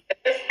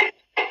 This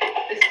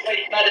is where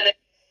you can add in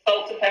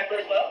salt and pepper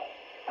as well.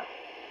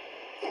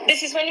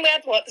 This is when we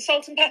add what? The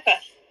salt and pepper?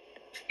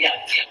 Yeah.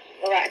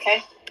 All right,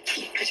 okay.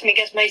 Let me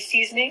get my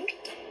seasoning.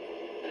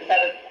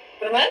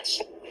 How much?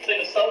 A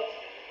bit of salt.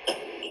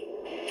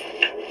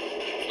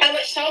 How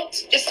much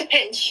salt? Just a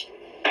pinch.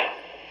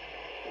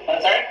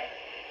 I'm sorry?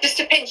 Just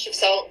a pinch of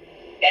salt.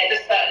 Yeah,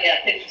 just about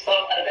a pinch of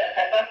salt and a bit of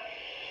pepper.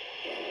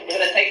 We're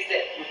going to taste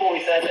it before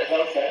we serve it as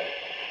well, so.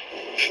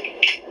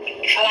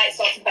 I like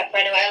salt and pepper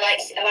anyway. I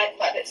like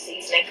quite a bit of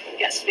seasoning.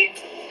 Get a spoon.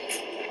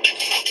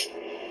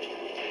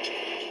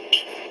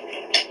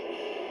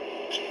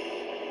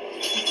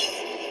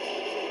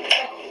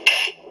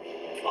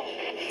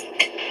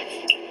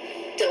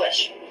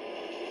 Delish.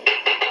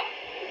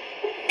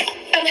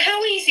 And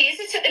how easy is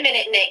it at the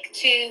minute, Nick,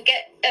 to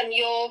get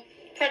your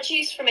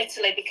produce from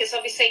Italy? Because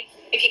obviously,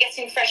 if you're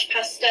getting fresh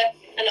pasta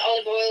and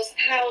olive oils,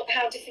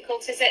 how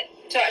difficult is it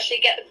to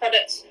actually get the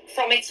products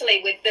from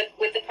Italy with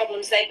the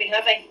problems they've been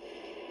having?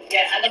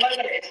 Yeah, at the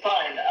moment it's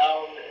fine.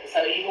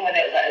 So even when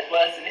it was at its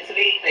worst in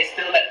Italy, they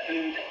still let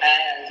food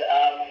and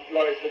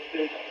lorries with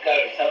food go.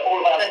 So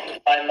all of ours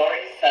is by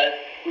lorries. So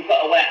we've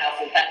got a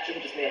warehouse in Thatcham,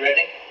 just near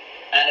Reading,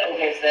 and it all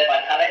goes there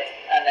by pallet.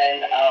 And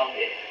then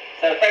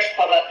so fresh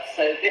products.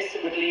 So this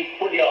would leave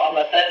Puglia on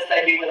the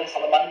Thursday, be with us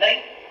on a Monday.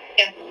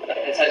 Yeah.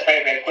 So it's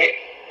very, very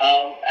quick.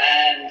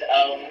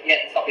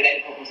 It's not been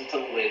any problems at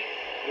all with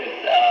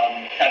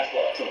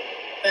transport at all.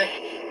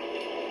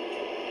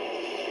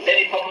 The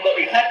only problem that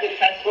we've had with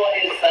transport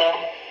is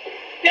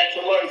the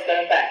actual lorries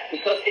going back.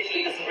 Because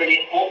Italy doesn't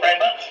really import very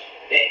much,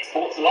 it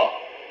exports a lot.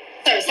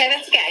 Sorry, say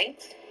that again.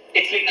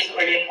 Italy doesn't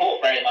really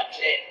import very much,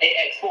 it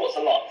exports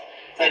a lot.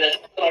 So there's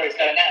lorries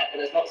going out, but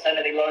there's not so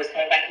many lorries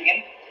coming back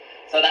again.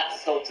 So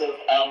that's sort of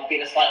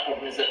been a slight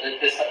problem, is that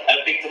there's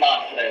a big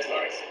demand for those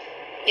lorries.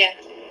 Yeah.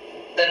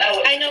 So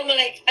now I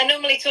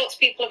normally talk to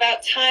people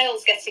about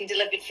tiles getting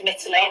delivered from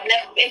Italy.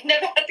 I've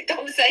never had the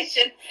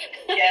conversation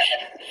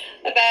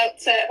about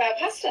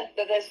pasta,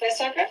 but there's first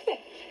time for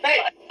everything.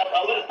 Right.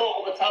 I would have thought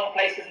all the tile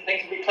places and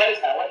things would be closed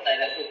now, wouldn't they?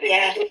 That's the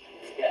thing.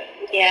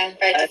 Yeah,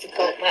 very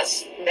difficult.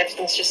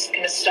 Everything's just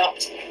kind of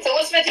stopped. So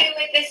what's I doing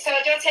with this? So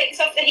do I take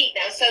this off the heat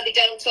now so they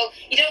don't all...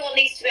 You don't want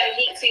these to be on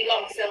heat too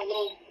long because they'll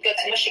all go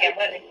to mush again,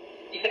 won't they?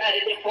 You can add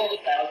in your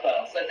prawns now as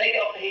well. So take it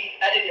off the heat,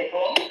 add in your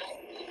prawns.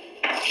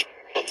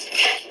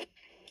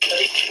 So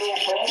these are raw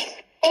prawns.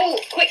 Oh,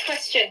 quick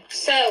question.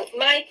 So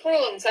my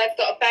prawns, I've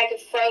got a bag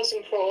of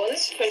frozen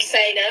prawns from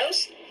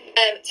Sano's.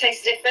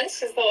 Taste the difference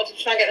because I thought I'd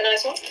try and get the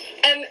nice ones.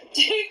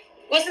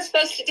 Wasn't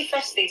supposed to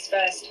defrost these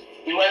first.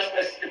 You weren't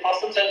supposed to defrost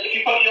them, so if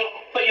you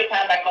put your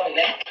pan back on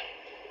again.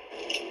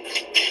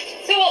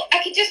 So I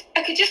could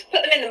just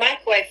put them in the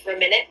microwave for a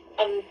minute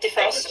on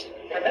defrost.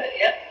 For a minute,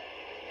 yeah.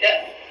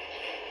 Yeah.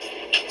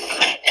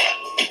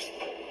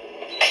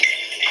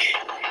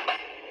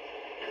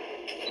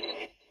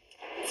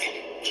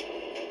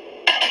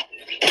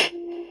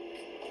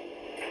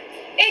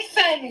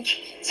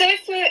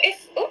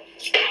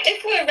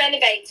 If we're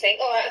renovating,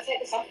 all right, I'll take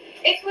this off.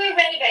 If we're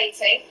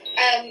renovating,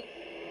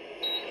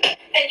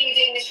 and you're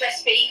doing this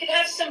recipe, you could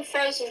have some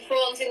frozen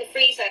prawns in the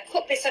freezer.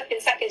 Cook this up in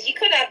seconds. You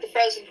could add the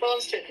frozen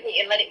prawns to it, couldn't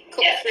you, and let it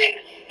cook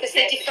through? Because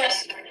they're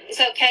defrost. It's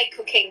okay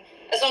cooking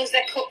as long as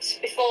they're cooked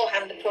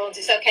beforehand. The prawns,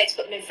 it's okay to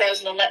put them in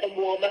frozen and let them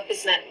warm up,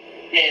 isn't it?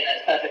 Yeah,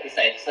 that's perfectly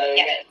safe. So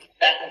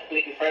that's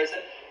completely frozen.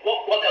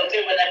 What they'll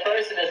do when they're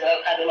frozen is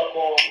they'll add a lot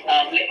more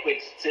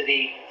liquid to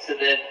the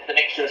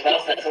mixture as well.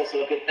 So that's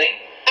also a good thing.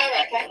 All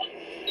right. Okay.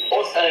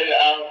 Also,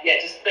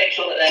 just make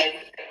sure that they're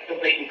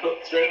completely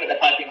cooked through and they're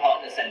piping hot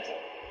in the centre.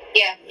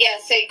 Yeah.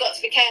 So you've got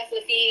to be careful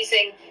if you're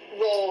using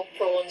raw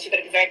prawns. You've got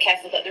to be very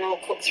careful that they're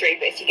all cooked through.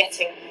 But if you're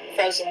getting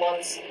frozen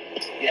ones,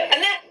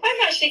 and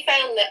I've actually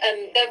found that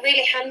they're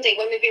really handy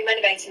when we've been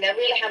renovating. They're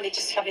really handy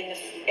just to have in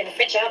the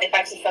fridge, aren't they?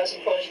 Bags of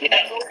frozen prawns.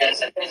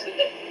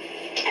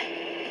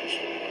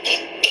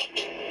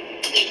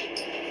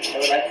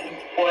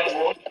 Boiling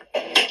water.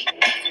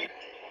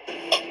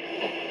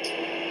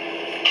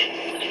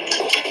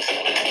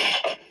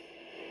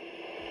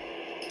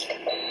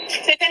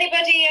 So if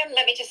anybody,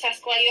 let me just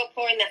ask while you're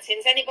pouring that in,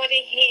 is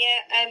anybody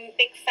here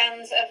big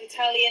fans of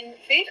Italian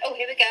food? Oh,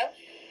 here we go.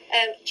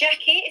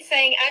 Jackie is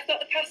saying, I've got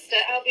the pasta,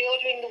 I'll be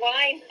ordering the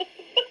wine.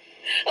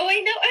 Oh,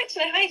 wait, no,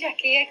 actually, hi,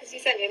 Jackie, because you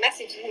sent me a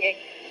message, didn't you?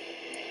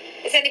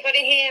 Is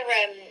anybody here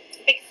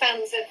big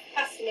fans of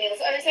pasta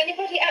meals, or is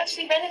anybody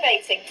actually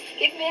renovating?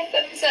 Give me a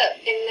thumbs up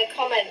in the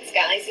comments,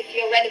 guys, if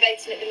you're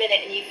renovating at the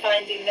minute and you're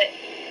finding that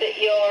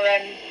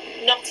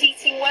you're not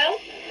eating well,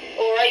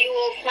 or are you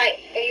all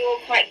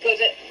quite good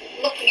at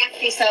looking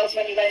after yourselves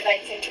when you're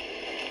renovating?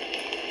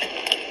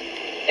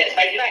 It's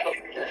very difficult.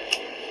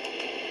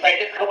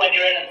 Very difficult when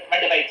you're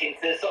renovating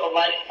to sort of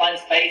like find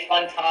space,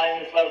 find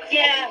time as well.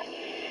 Yeah,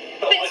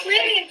 but it's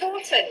really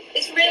important.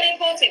 It's really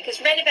important because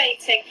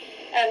renovating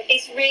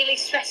is really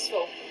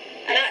stressful.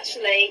 And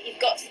actually, you've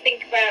got to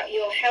think about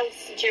your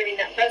health during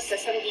that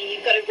process, haven't you?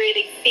 You've got to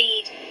really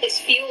feed. It's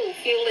fuel.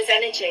 Fuel is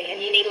energy, and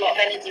you need a lot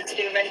of energy to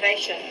do a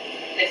renovation.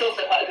 It's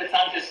also quite a good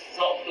time to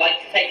sort of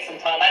like take some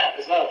time out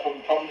as well from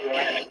the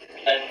renovation.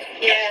 So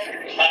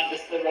time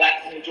just to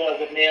relax and enjoy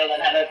a good meal and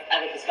have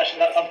a discussion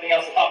about something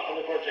else apart from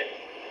the project.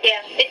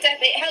 Yeah, it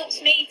definitely helps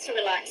me to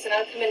relax, and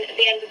I'll come in at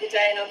the end of the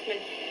day, and I'll come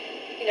in,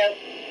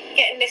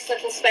 get in this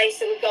little space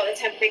that we've got in a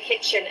temporary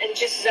kitchen and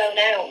just zone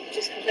out,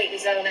 just completely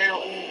zone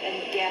out and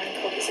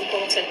cook. It's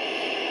important.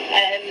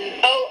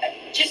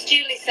 Just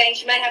Julie's saying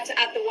she may have to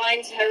add the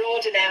wine to her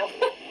order now.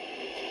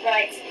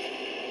 Right.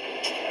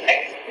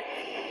 Okay.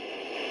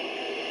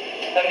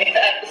 So we need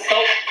to add the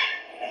salt.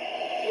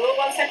 Well,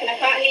 1 second, I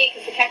can't hear you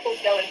because the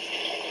kettle's going.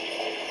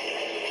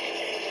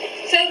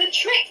 So the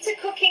trick to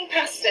cooking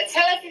pasta,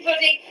 tell everyone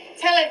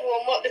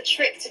what the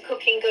trick to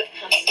cooking good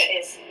pasta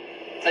is.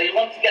 So you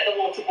want to get the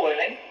water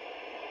boiling.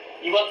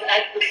 You want to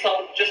add the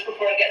salt just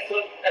before it gets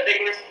to a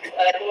vigorous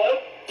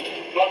boil.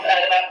 You want to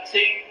add about 2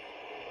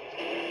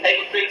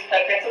 tablespoons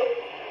per kettle.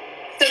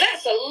 So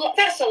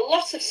that's a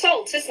lot of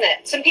salt, isn't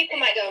it? Some people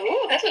might go,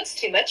 oh, that looks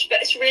too much,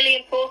 but it's really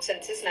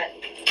important, isn't it?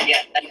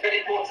 Yeah, it's really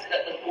important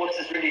that the water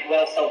is really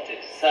well salted.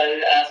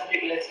 So some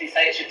people literally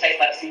say it should taste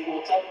like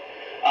seawater,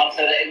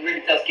 so that it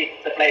really does give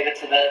the flavour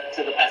to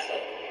the pasta.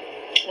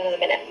 Another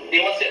minute.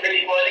 You want it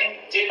really boiling.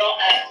 Do not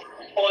add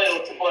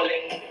oil to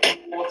boiling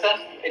water.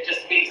 It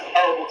just leaves a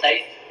horrible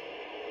taste.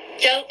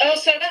 So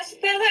that's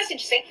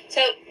interesting.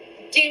 So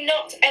do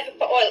not ever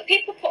put oil.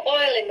 People put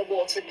oil in the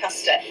water with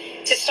pasta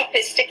to stop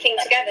it sticking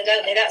together,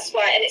 don't they? That's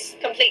why, and it's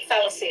complete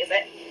fallacy, is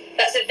it?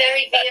 That's a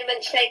very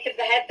vehement shake of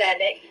the head there,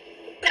 Nick.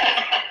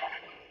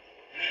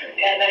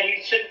 Yeah, no,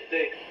 you shouldn't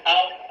do.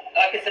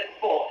 Like I said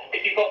before,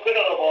 if you've got good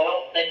olive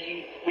oil, then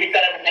we've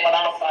done everything on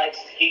our side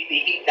to keep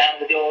the heat down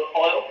with your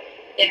oil.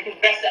 Yeah. You can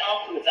press it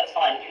afterwards, that's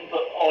fine. You can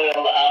put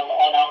oil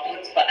on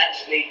afterwards, but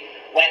actually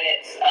when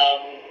it's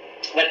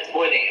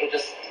boiling, it'll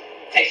just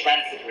taste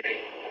rancid,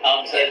 really.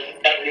 So you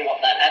don't really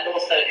want that. And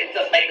also, it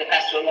does make the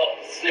pasta a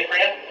lot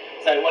slipperier.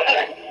 So what?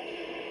 Okay.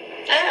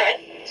 All right.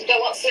 So you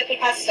don't want slippery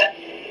pasta.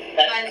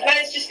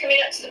 Mine's just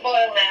coming up to the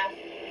boil now.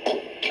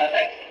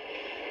 Perfect.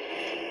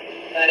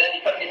 So then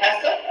you put in your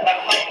pasta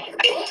about half.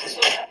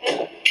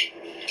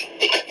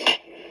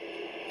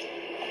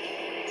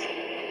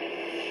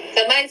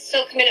 So mine's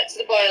still coming up to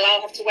the boil.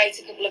 I'll have to wait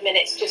a couple of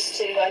minutes just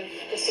to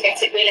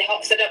get it really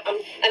hot. So no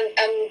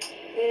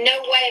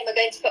way am I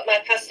going to put my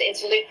pasta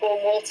into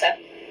lukewarm water.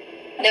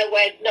 No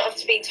way, not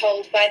after being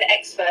told by the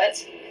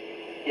expert.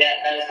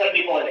 Yeah, it's got to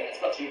be boiling.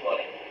 It's got to be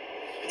boiling.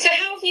 So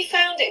how have you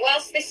found it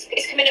whilst this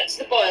is coming up to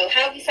the boil?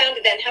 How have you found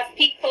it then? Have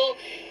people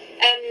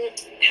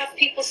have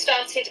people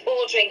started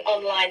ordering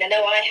online? I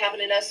know I have,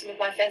 and I know some of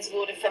my friends have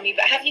ordered from you,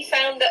 but have you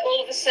found that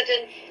all of a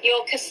sudden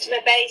your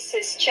customer base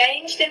has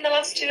changed in the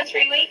last 2 or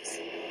 3 weeks?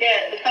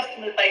 Yeah, the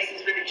customer base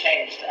has really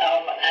changed,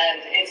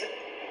 and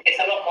it's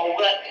a lot more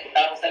work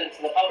selling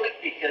to the public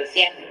because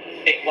you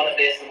pick one of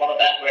this and one of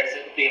that, whereas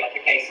it would be like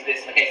a case of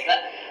this and a case of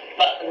that.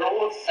 But the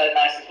rewards are so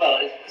nice as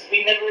well, because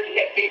we never really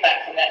get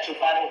feedback from the actual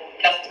final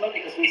customer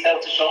because we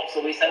sell to shops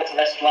or we sell to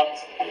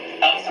restaurants.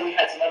 So we've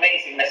had some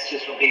amazing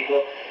messages from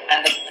people,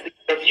 and the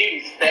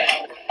reviews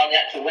on the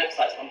actual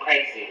website's gone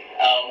crazy.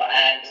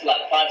 And like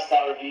the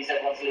 5-star reviews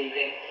everyone's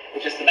leaving,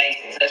 which is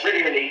amazing. So it's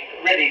really, really,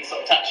 really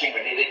sort of touching,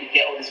 really, that you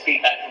get all this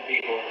feedback from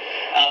people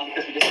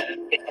because we just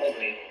did it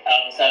normally.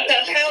 So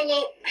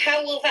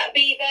how will that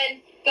be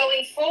then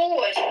going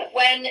forward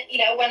when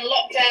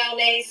lockdown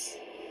is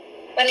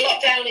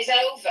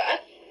over?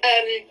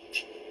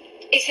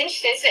 It's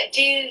interesting, isn't it?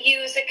 Do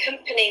you as a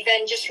company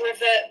then just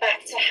revert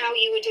back to how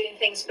you were doing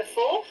things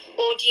before,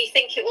 or do you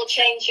think it will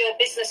change your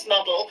business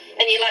model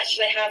and you'll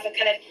actually have a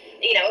kind of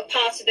a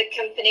part of the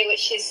company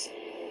which is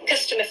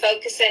customer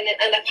focusing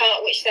and a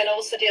part which then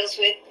also deals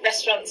with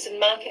restaurants and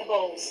market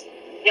halls?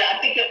 Yeah, I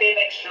think it'll be a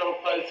mixture of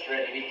both,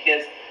 really,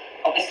 because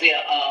obviously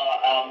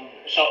our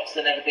shops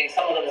and everything,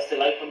 some of them are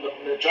still open, but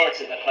the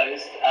majority of them are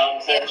closed.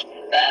 And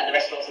the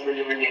restaurants are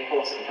really, really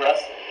important for us.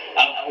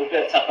 And we've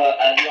built up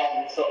a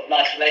long, sort of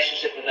nice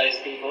relationship with those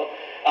people.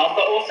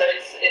 But also,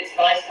 it's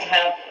nice to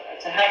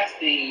have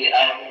the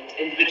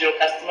individual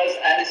customers,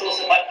 and it's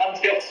also quite fun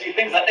to be able to do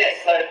things like this.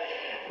 So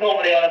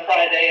normally on a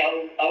Friday,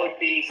 I would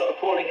be sort of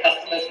calling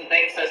customers and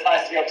things. So it's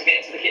nice to be able to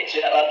get into the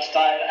kitchen at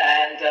lunchtime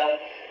and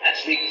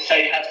actually show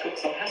you how to cook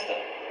some pasta.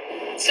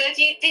 So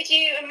did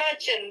you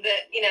imagine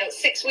that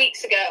 6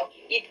 weeks ago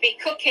you'd be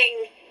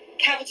cooking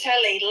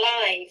Cavatelli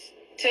live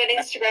to an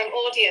Instagram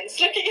audience?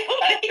 Look at your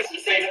face. You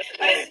said,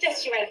 I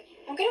suggest you went,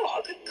 I'm going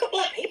to cook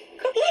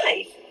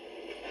live.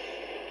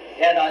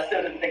 Yeah, no, I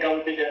still didn't think I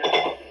would be doing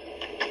it.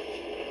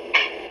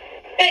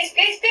 It's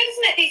good,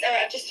 isn't it? These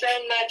I've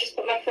just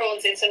put my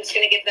prawns in, so I'm just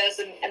going to give those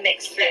a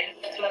mix through.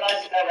 It's really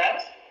nice to go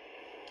around.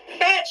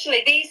 But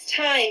actually, these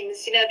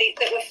times,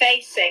 that we're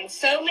facing,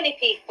 so many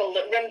people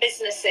that run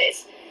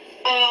businesses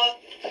are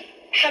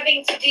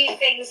having to do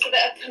things that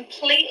are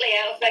completely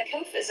out of their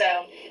comfort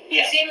zone.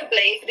 Yeah.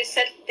 Presumably, if I'd have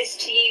said this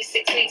to you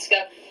 6 weeks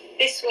ago,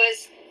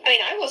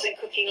 I wasn't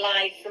cooking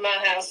live from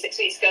our house 6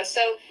 weeks ago.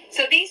 So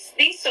these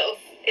sort of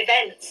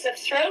events have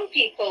thrown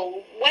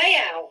people way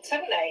out,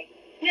 haven't they?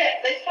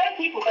 Yeah, they throw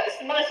people, but it's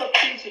a nice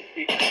opportunity for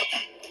people.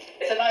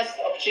 It's a nice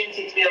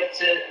opportunity to be able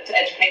to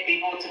educate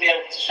people, to be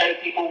able to show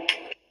people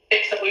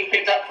tips that we've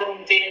picked up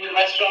from dealing with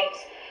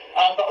restaurants,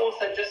 but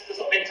also just to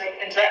sort of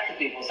interact with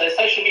people. So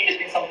social media has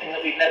been something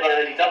that we've never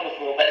really done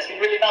before, but it's been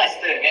really nice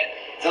doing it.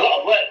 It's a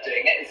lot of work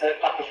doing it. It's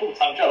like a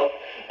full-time job.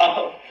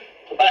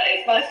 But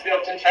it's nice to be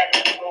able to interact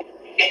with people.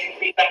 Getting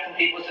feedback from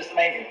people is just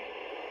amazing.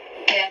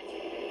 Yeah.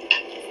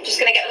 Just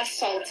going to get less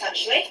salt,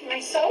 actually. My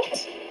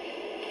salt.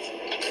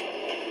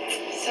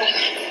 So...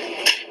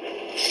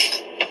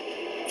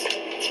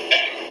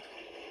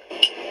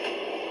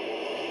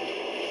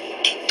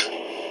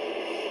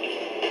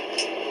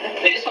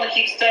 They just want to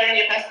keep stirring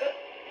your pasta?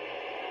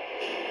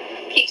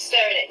 Keep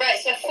stirring it. Right,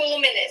 so 4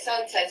 minutes,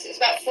 aren't it? So it's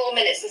about 4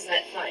 minutes, isn't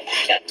it? Fine.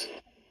 Yeah.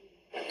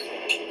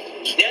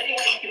 The only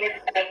way you can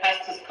really tell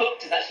pasta's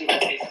cooked is actually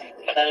when it's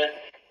so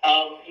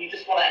you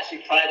just want to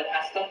actually try the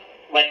pasta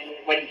when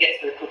you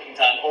get to the cooking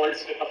time, or a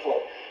little bit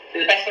before.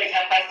 The best way to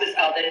have pasta is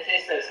al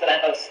dente, so it's going to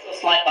have a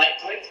slight bite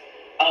to it.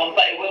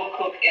 But it will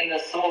cook in the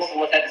sauce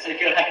or whatever. So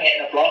if you're having it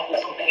in a broth or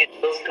something, it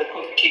will still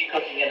keep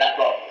cooking in that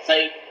broth. So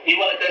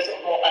you want to go sort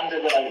of more under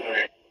than over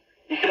it.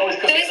 You can always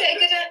cook it. So is it a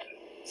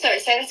good... Sorry,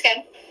 say that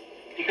again.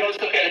 You can always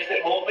cook it a little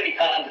bit more, but you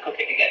can't undercook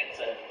it again.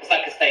 So it's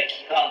like a steak.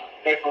 You can't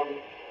go from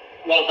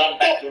well done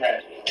back to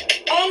red.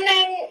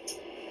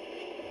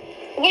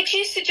 Would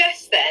you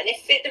suggest then,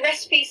 if the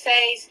recipe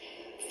says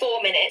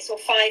 4 minutes or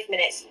 5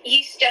 minutes,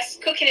 you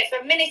suggest cooking it for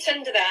a minute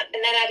under that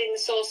and then adding the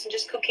sauce and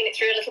just cooking it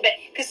through a little bit?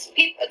 Because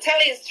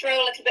Italians throw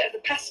a little bit of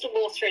the pasta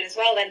water in as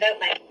well then,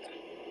 don't they?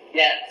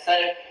 Yeah, so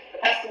the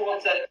pasta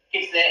water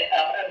gives it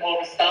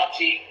more of a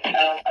starchy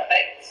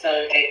effect, so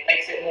it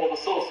makes it more of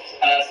a sauce,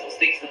 sort of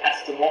sticks to the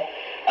pasta more,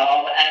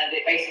 and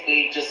it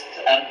basically just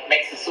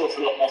makes the sauce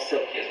a lot more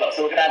silky as well.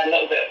 So we're going to add a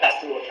little bit of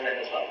pasta water in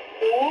as well.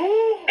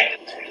 Ooh.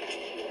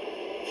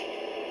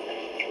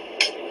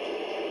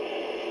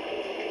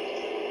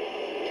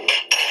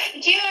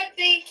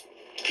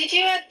 Did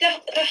you add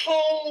the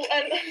whole...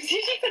 did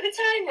you put the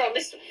timer on?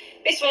 Mr.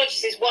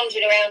 Moregeous is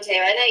wandering around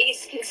here. I know he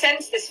can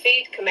sense there's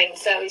food coming,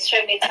 so he's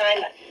showing me a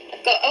timer.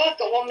 I've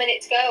got 1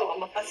 minute to go on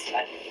my pasta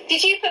bag.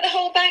 Did you put the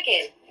whole bag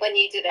in when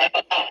you did it? I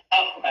put half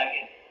the bag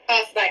in.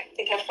 Half a bag. I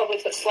think I've probably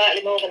put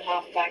slightly more than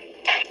half a bag.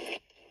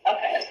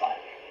 Okay, that's fine.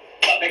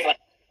 Got a big one.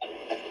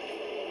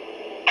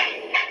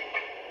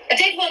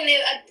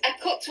 I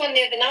cooked one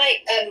the other night,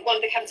 one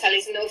of the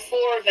Cavatellis, and there were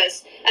 4 of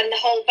us, and the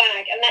whole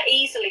bag, and that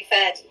easily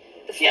fed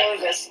the 4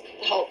 of us,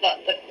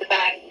 the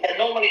bag. And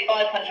normally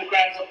 500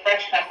 grams of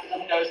fresh pasta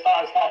doesn't go as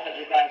far as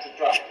 500 grams of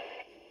dry.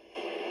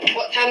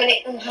 How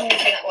many is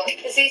that one?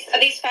 Are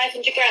these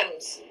 500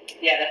 grams?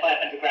 Yeah, they're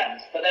 500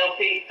 grams. But they'll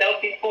feed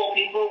 4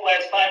 people,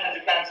 whereas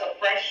 500 grams of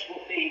fresh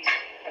will feed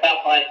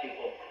about 5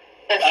 people.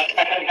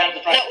 500 grams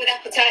of fresh. Not with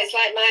appetites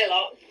like my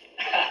lot.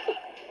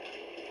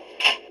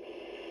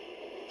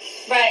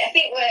 Right, I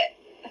think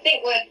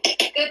we're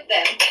good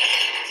then.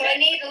 So I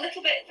need a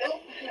little bit. Oh,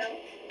 no.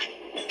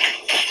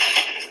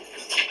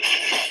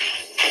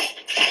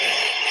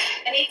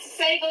 I need to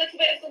save a little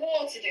bit of the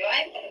water, do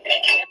I?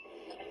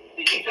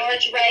 Before I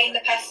drain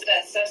the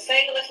pasta. So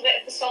save a little bit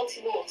of the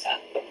salty water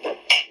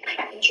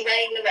and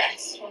drain the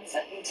rest. 1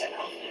 second, turn it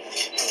off.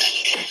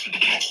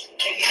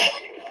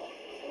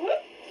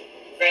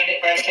 Drain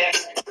it very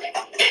carefully.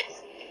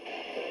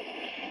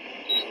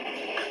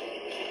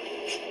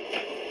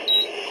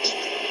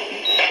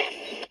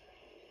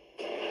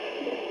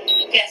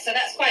 Yeah, so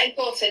that's quite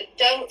important.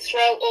 Don't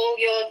throw all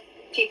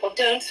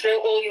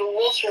your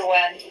water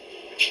away.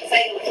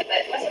 Save a little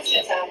bit. Let's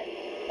sit down.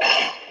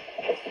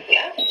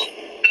 Yeah.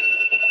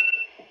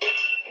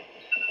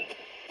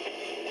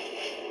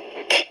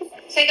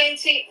 So I'm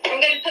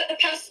going to put the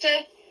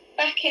pasta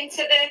back into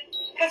the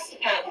pasta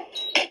pan.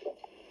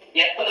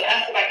 Yeah, put the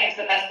pasta back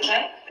into the pasta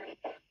pan.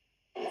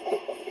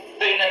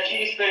 Put a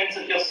few spoons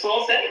of your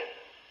sauce in.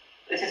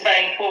 This is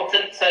very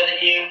important so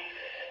that you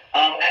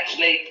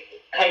actually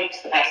coat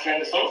the pasta in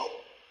the sauce.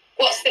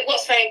 What's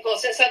very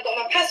important? So I've got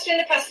my pasta in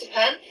the pasta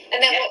pan,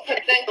 and then what?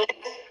 Put the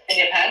in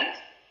your pan.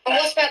 And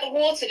what about the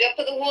water? Do I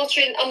put the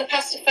water in on the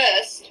pasta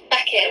first,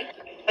 back in?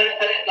 Put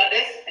it like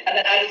this, and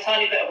then add a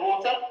tiny bit of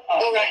water.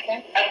 All right,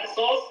 okay. Add the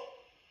sauce.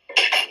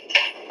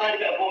 Tiny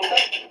bit of water.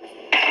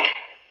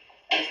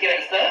 And just give it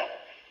a stir.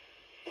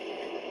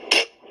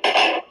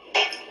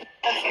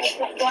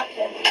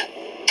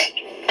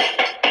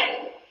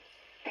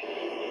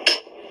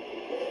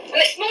 And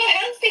it's more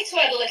healthy to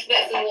add a little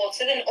bit of the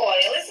water than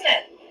oil, isn't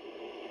it?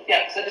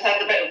 Yeah, so just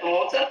add a bit of the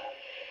water.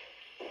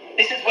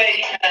 This is where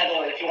you can add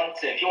oil if you want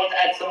to. If you want to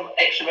add some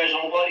extra virgin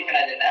olive oil, you can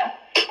add it now.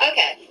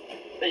 Okay.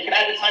 So you can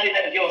add a tiny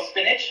bit of your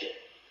spinach.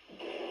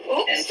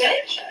 Oh,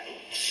 spinach.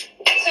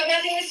 So I'm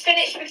adding the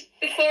spinach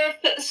before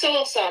I've put the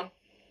sauce on.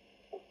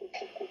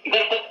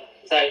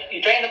 So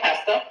you drain the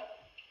pasta.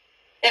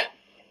 Yeah.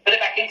 Put it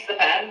back into the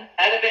pan.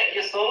 Add a bit of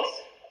your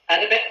sauce.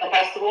 Add a bit of the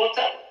pasta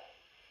water.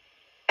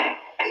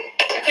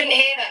 I couldn't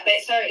hear that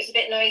bit. Sorry, it's a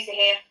bit noisy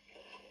here.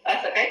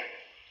 That's okay.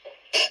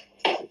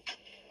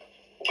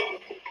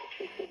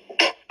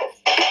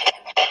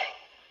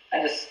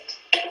 And just...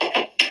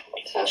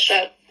 So I'll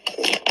show.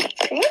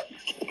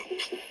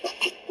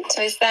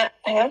 So is that...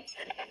 Hang on.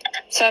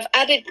 So I've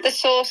added the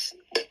sauce.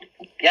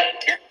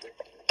 Yep.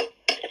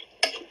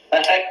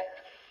 Perfect.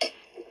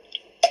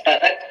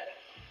 Perfect.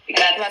 You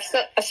can add...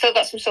 I've still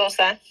got some sauce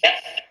there.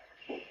 Yep.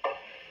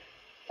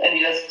 Then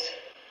you just...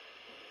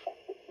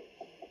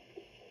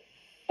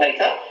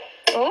 Later.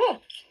 Oh.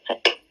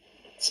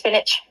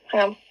 Spinach.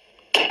 Hang on.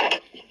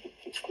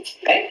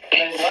 Okay.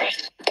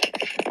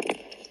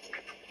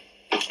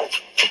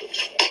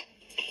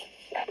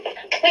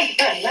 Thank you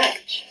very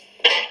much.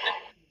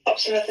 Pop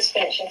some of the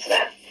spinach into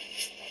that.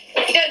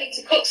 You don't need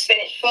to cook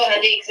spinach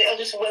beforehand because it'll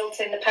just wilt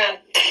in the pan.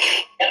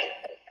 Yep.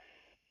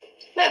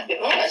 No, a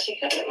bit more actually. You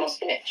can have a bit more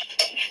spinach.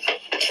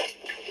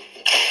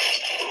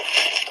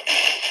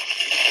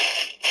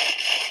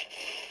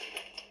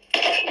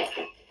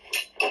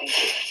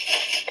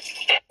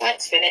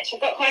 Like spinach.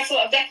 I've got quite a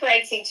lot of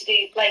decorating to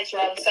do later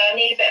on, so I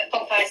need a bit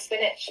of Popeye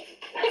spinach.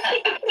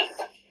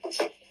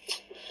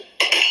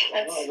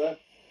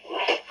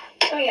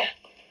 Oh yeah.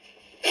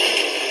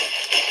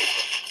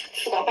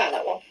 Forgot about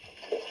that one.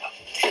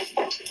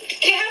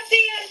 Do you have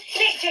the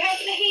Nick? Do you have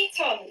the heat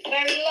on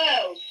very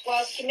low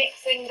whilst you're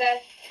mixing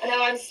the? I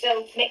know I'm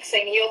still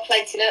mixing. And you're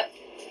plating up.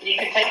 You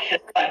can take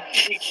it.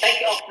 You can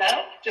take it off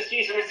now. Just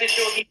use a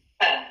residual heat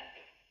pan.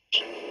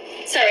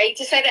 Sorry,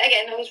 to say that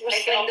again. I was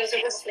rustling. There was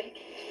a rustling.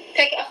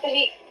 Take it off the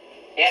heat.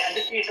 Yeah, and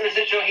just use the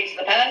residual heat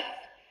of the pan.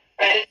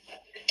 Right.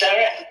 Stir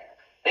it.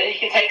 Then you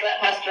can take that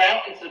pasta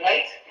out into the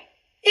plate.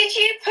 Did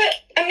you put...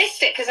 I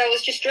missed it because I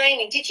was just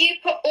draining. Did you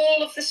put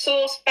all of the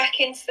sauce back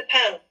into the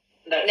pan?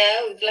 No.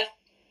 No, we've left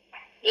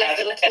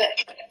a little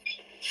bit.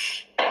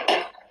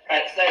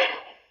 Right, so...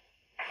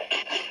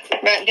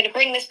 Right, I'm going to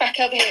bring this back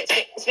over here.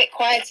 It's a bit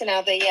quieter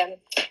now. The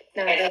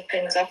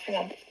thing's off. Hang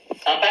on.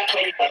 I'm back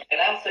where you got it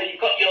now. So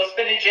you've got your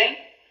spinach in.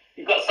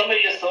 You've got some of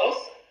your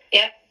sauce.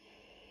 Yeah.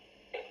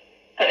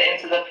 Put it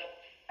into the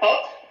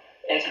pot.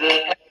 Into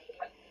the...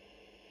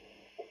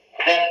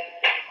 Then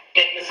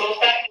get the sauce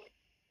back.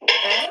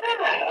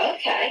 Ah,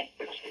 okay.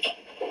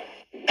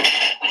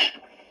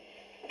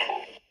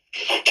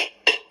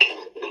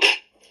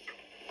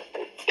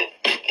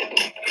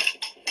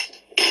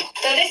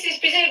 So this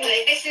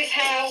is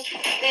how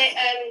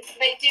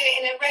they do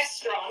it in a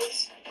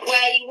restaurant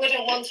where you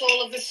wouldn't want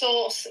all of the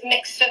sauce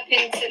mixed up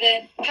into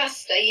the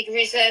pasta. You'd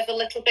reserve a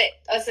little bit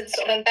as a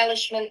sort of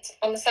embellishment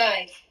on the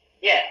side.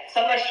 Yeah,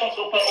 some restaurants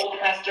will put all the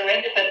pasta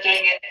in if they're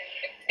doing it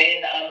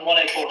in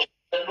mono portion.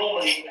 But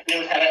normally you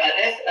would have it like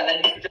this, and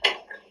then you could just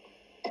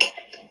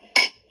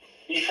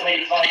use some of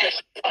your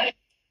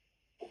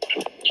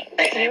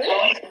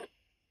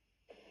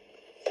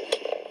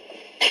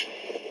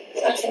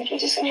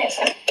me a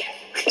sec.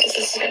 This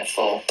is going to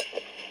fall.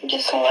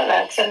 Just hold like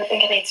that, because I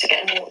think I need to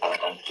get a new one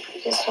on.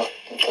 Just hold.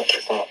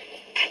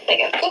 There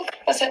you go. Oh,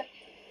 that's it.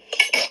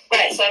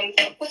 Right, so I'm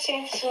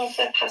putting some of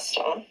the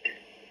pasta on.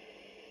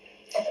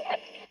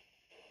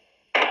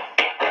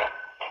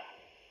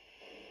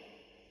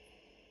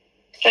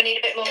 Do I need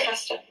a bit more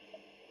pasta?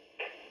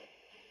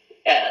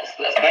 Yeah,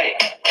 that's great.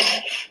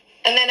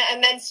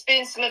 And then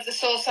spoon some of the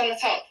sauce on the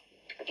top.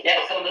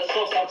 Yeah, some of the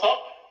sauce on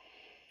top.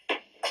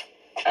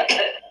 That's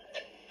it.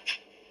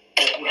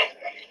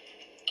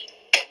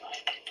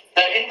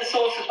 So in the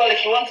sauce as well,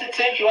 if you wanted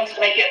to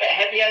make it a bit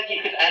heavier,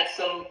 you could add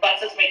some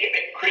butter to make it a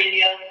bit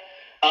creamier.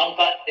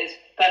 But it's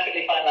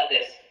perfectly fine like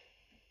this.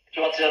 If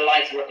you wanted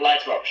a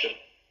lighter option.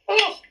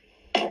 Oh.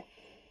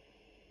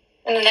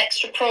 And an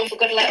extra prawn for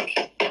good luck.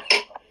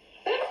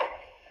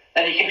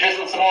 Then you can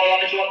drizzle some oil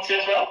on if you want to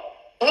as well.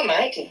 Oh,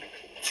 mighty.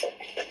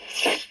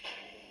 And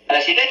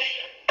that's your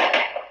dish.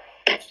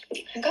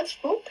 Hang on.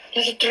 Oh,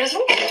 little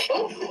drizzle.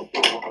 Oh.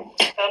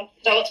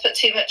 Don't want to put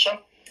too much on.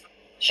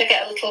 Should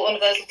get a little one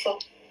of those little.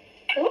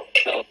 Oh.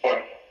 Little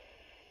pour.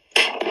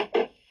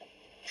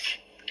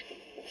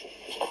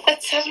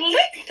 Let's have a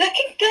look. Look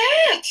at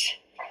that.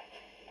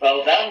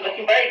 Well done.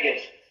 Looking very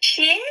good.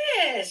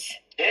 Cheers.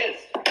 Cheers.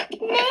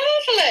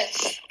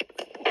 Marvellous.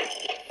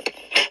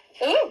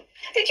 Oh,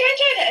 did you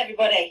enjoy that,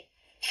 everybody?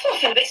 Oh, I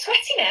feel a bit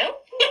sweaty now.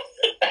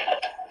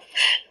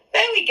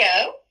 There we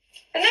go.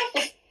 And that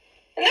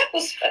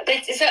was,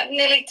 is that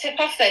nearly tip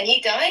off then?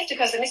 You dived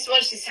because Mr.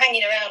 Moregeous is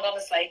hanging around,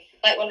 honestly,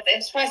 like one of them.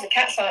 I'm surprised the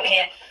cats aren't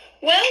here.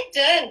 Well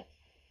done.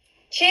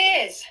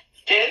 Cheers.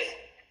 Cheers.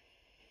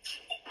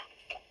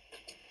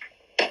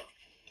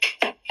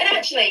 And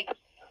actually,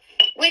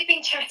 we've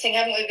been chatting,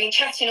 haven't we? We've been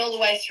chatting all the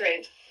way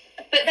through.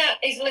 But that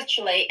is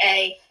literally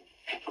a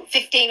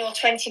 15 or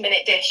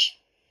 20-minute dish.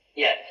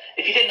 Yeah.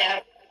 If you didn't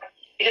have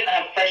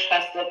fresh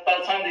pasta, by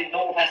the time the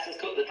normal pasta is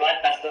cooked, the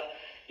dried pasta,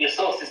 your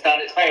sauce is done.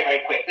 It's very,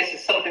 very quick. This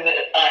is something that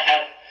I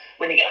have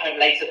when you get home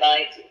late at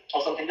night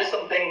or something. Just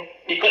something,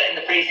 you've got it in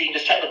the freezer, you can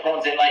just chuck the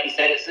prawns in, like you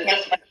said. It's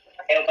just a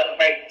meal, but a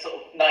very sort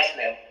of nice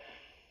meal.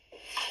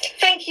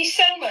 Thank you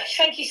so much.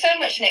 Thank you so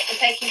much, Nick, for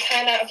taking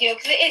time out of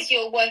because it is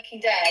your working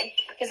day.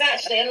 Because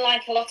actually,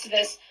 unlike a lot of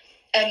us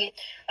at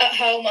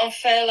home on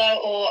furlough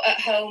or at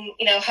home,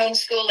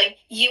 homeschooling,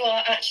 you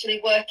are actually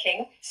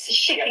working,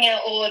 shipping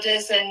out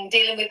orders and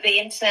dealing with the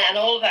internet and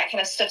all of that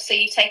kind of stuff. So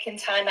you've taken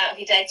time out of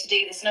your day to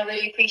do this, and I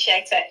really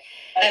appreciate it.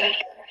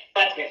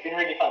 It's been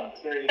really fun.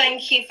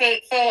 Thank you for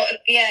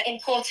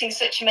importing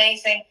such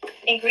amazing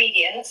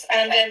ingredients.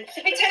 And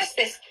should we test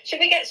this? Should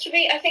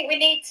we? I think we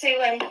need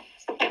to.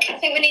 I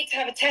think we need to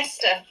have a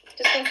tester.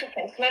 Just one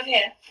second. Come over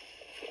here.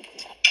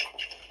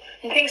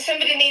 I think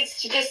somebody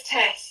needs to just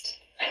test.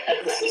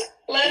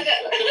 Load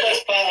up.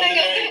 Hang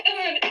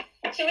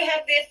on. Shall we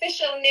have the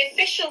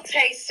official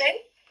tasting?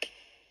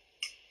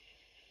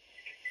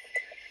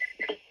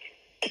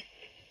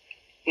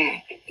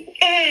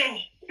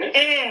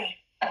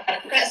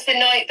 That's the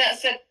noise.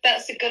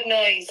 That's a good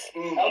noise.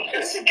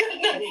 That's a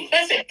good noise.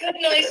 That's a good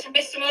noise from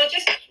Mr.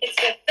 Moregeous. It's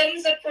a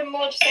thumbs up from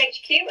Moregeous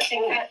HQ. I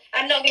think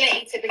I'm not going to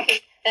eat it because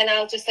then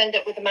I'll just end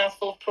up with a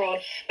mouthful of prawn.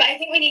 But I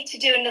think we need to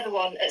do another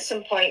one at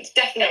some point.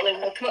 Definitely,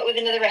 we'll come up with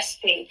another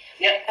recipe.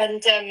 Yeah.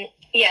 And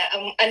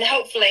and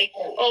hopefully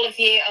all of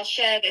you, I'll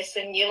share this,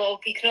 and you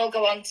can all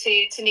go on to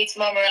Tenuta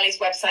Marmorelle's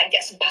website and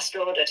get some pasta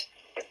ordered.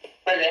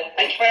 Brilliant.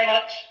 Thank you very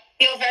much.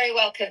 You're very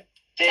welcome.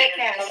 Take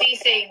care. See you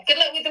soon. Good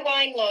luck with the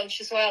wine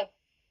launch as well.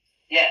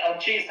 Yeah, on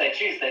Tuesday.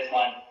 Tuesday's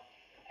wine.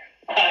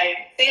 Bye.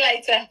 See you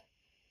later.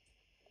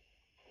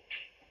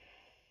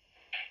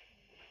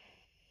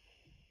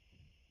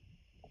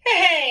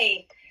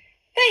 Hey,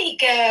 there you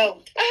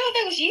go. Oh,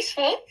 that was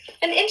useful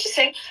and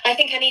interesting. I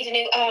think I need a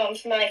new arm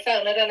for my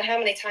phone. I don't know how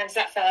many times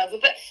that fell over,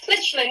 but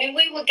literally,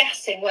 we were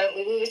gassing, weren't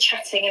we? We were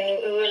chatting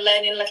and we were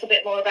learning a little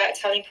bit more about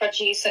Italian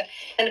produce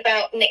and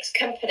about Nick's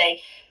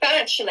company. But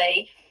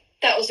actually,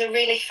 that was a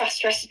really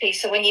fast recipe.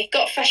 So when you've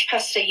got fresh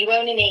pasta, you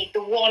only need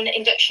the one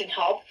induction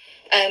hob.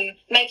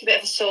 Make a bit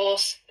of a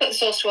sauce, put the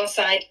sauce to one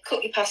side,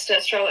 cook your pasta,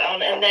 throw it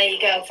on, and there you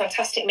go.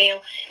 Fantastic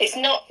meal. It's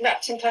not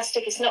wrapped in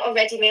plastic. It's not a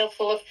ready meal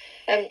full of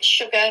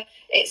sugar.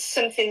 It's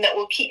something that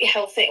will keep you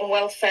healthy and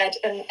well fed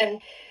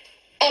and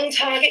on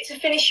target to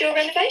finish your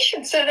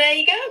renovation. So there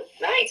you go.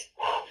 Right.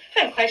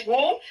 I'm quite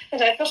warm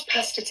and I've got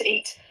pasta to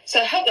eat. So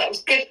I hope that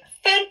was good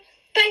fun.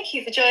 Thank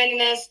you for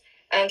joining us,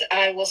 and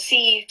I will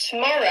see you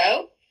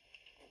tomorrow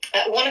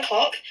at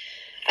 1:00.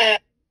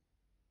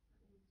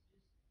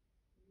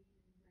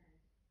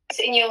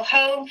 In your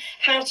home,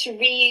 how to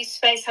reuse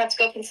space, how to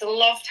go up into the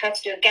loft, how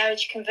to do a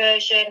garage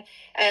conversion,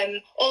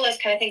 all those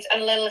kind of things,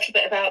 and learn a little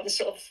bit about the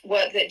sort of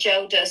work that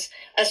Jo does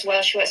as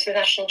well. She works for the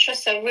National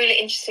Trust, so a really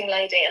interesting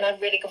lady and a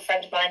really good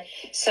friend of mine.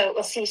 So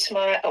we'll see you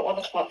tomorrow at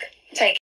 1:00. Take care.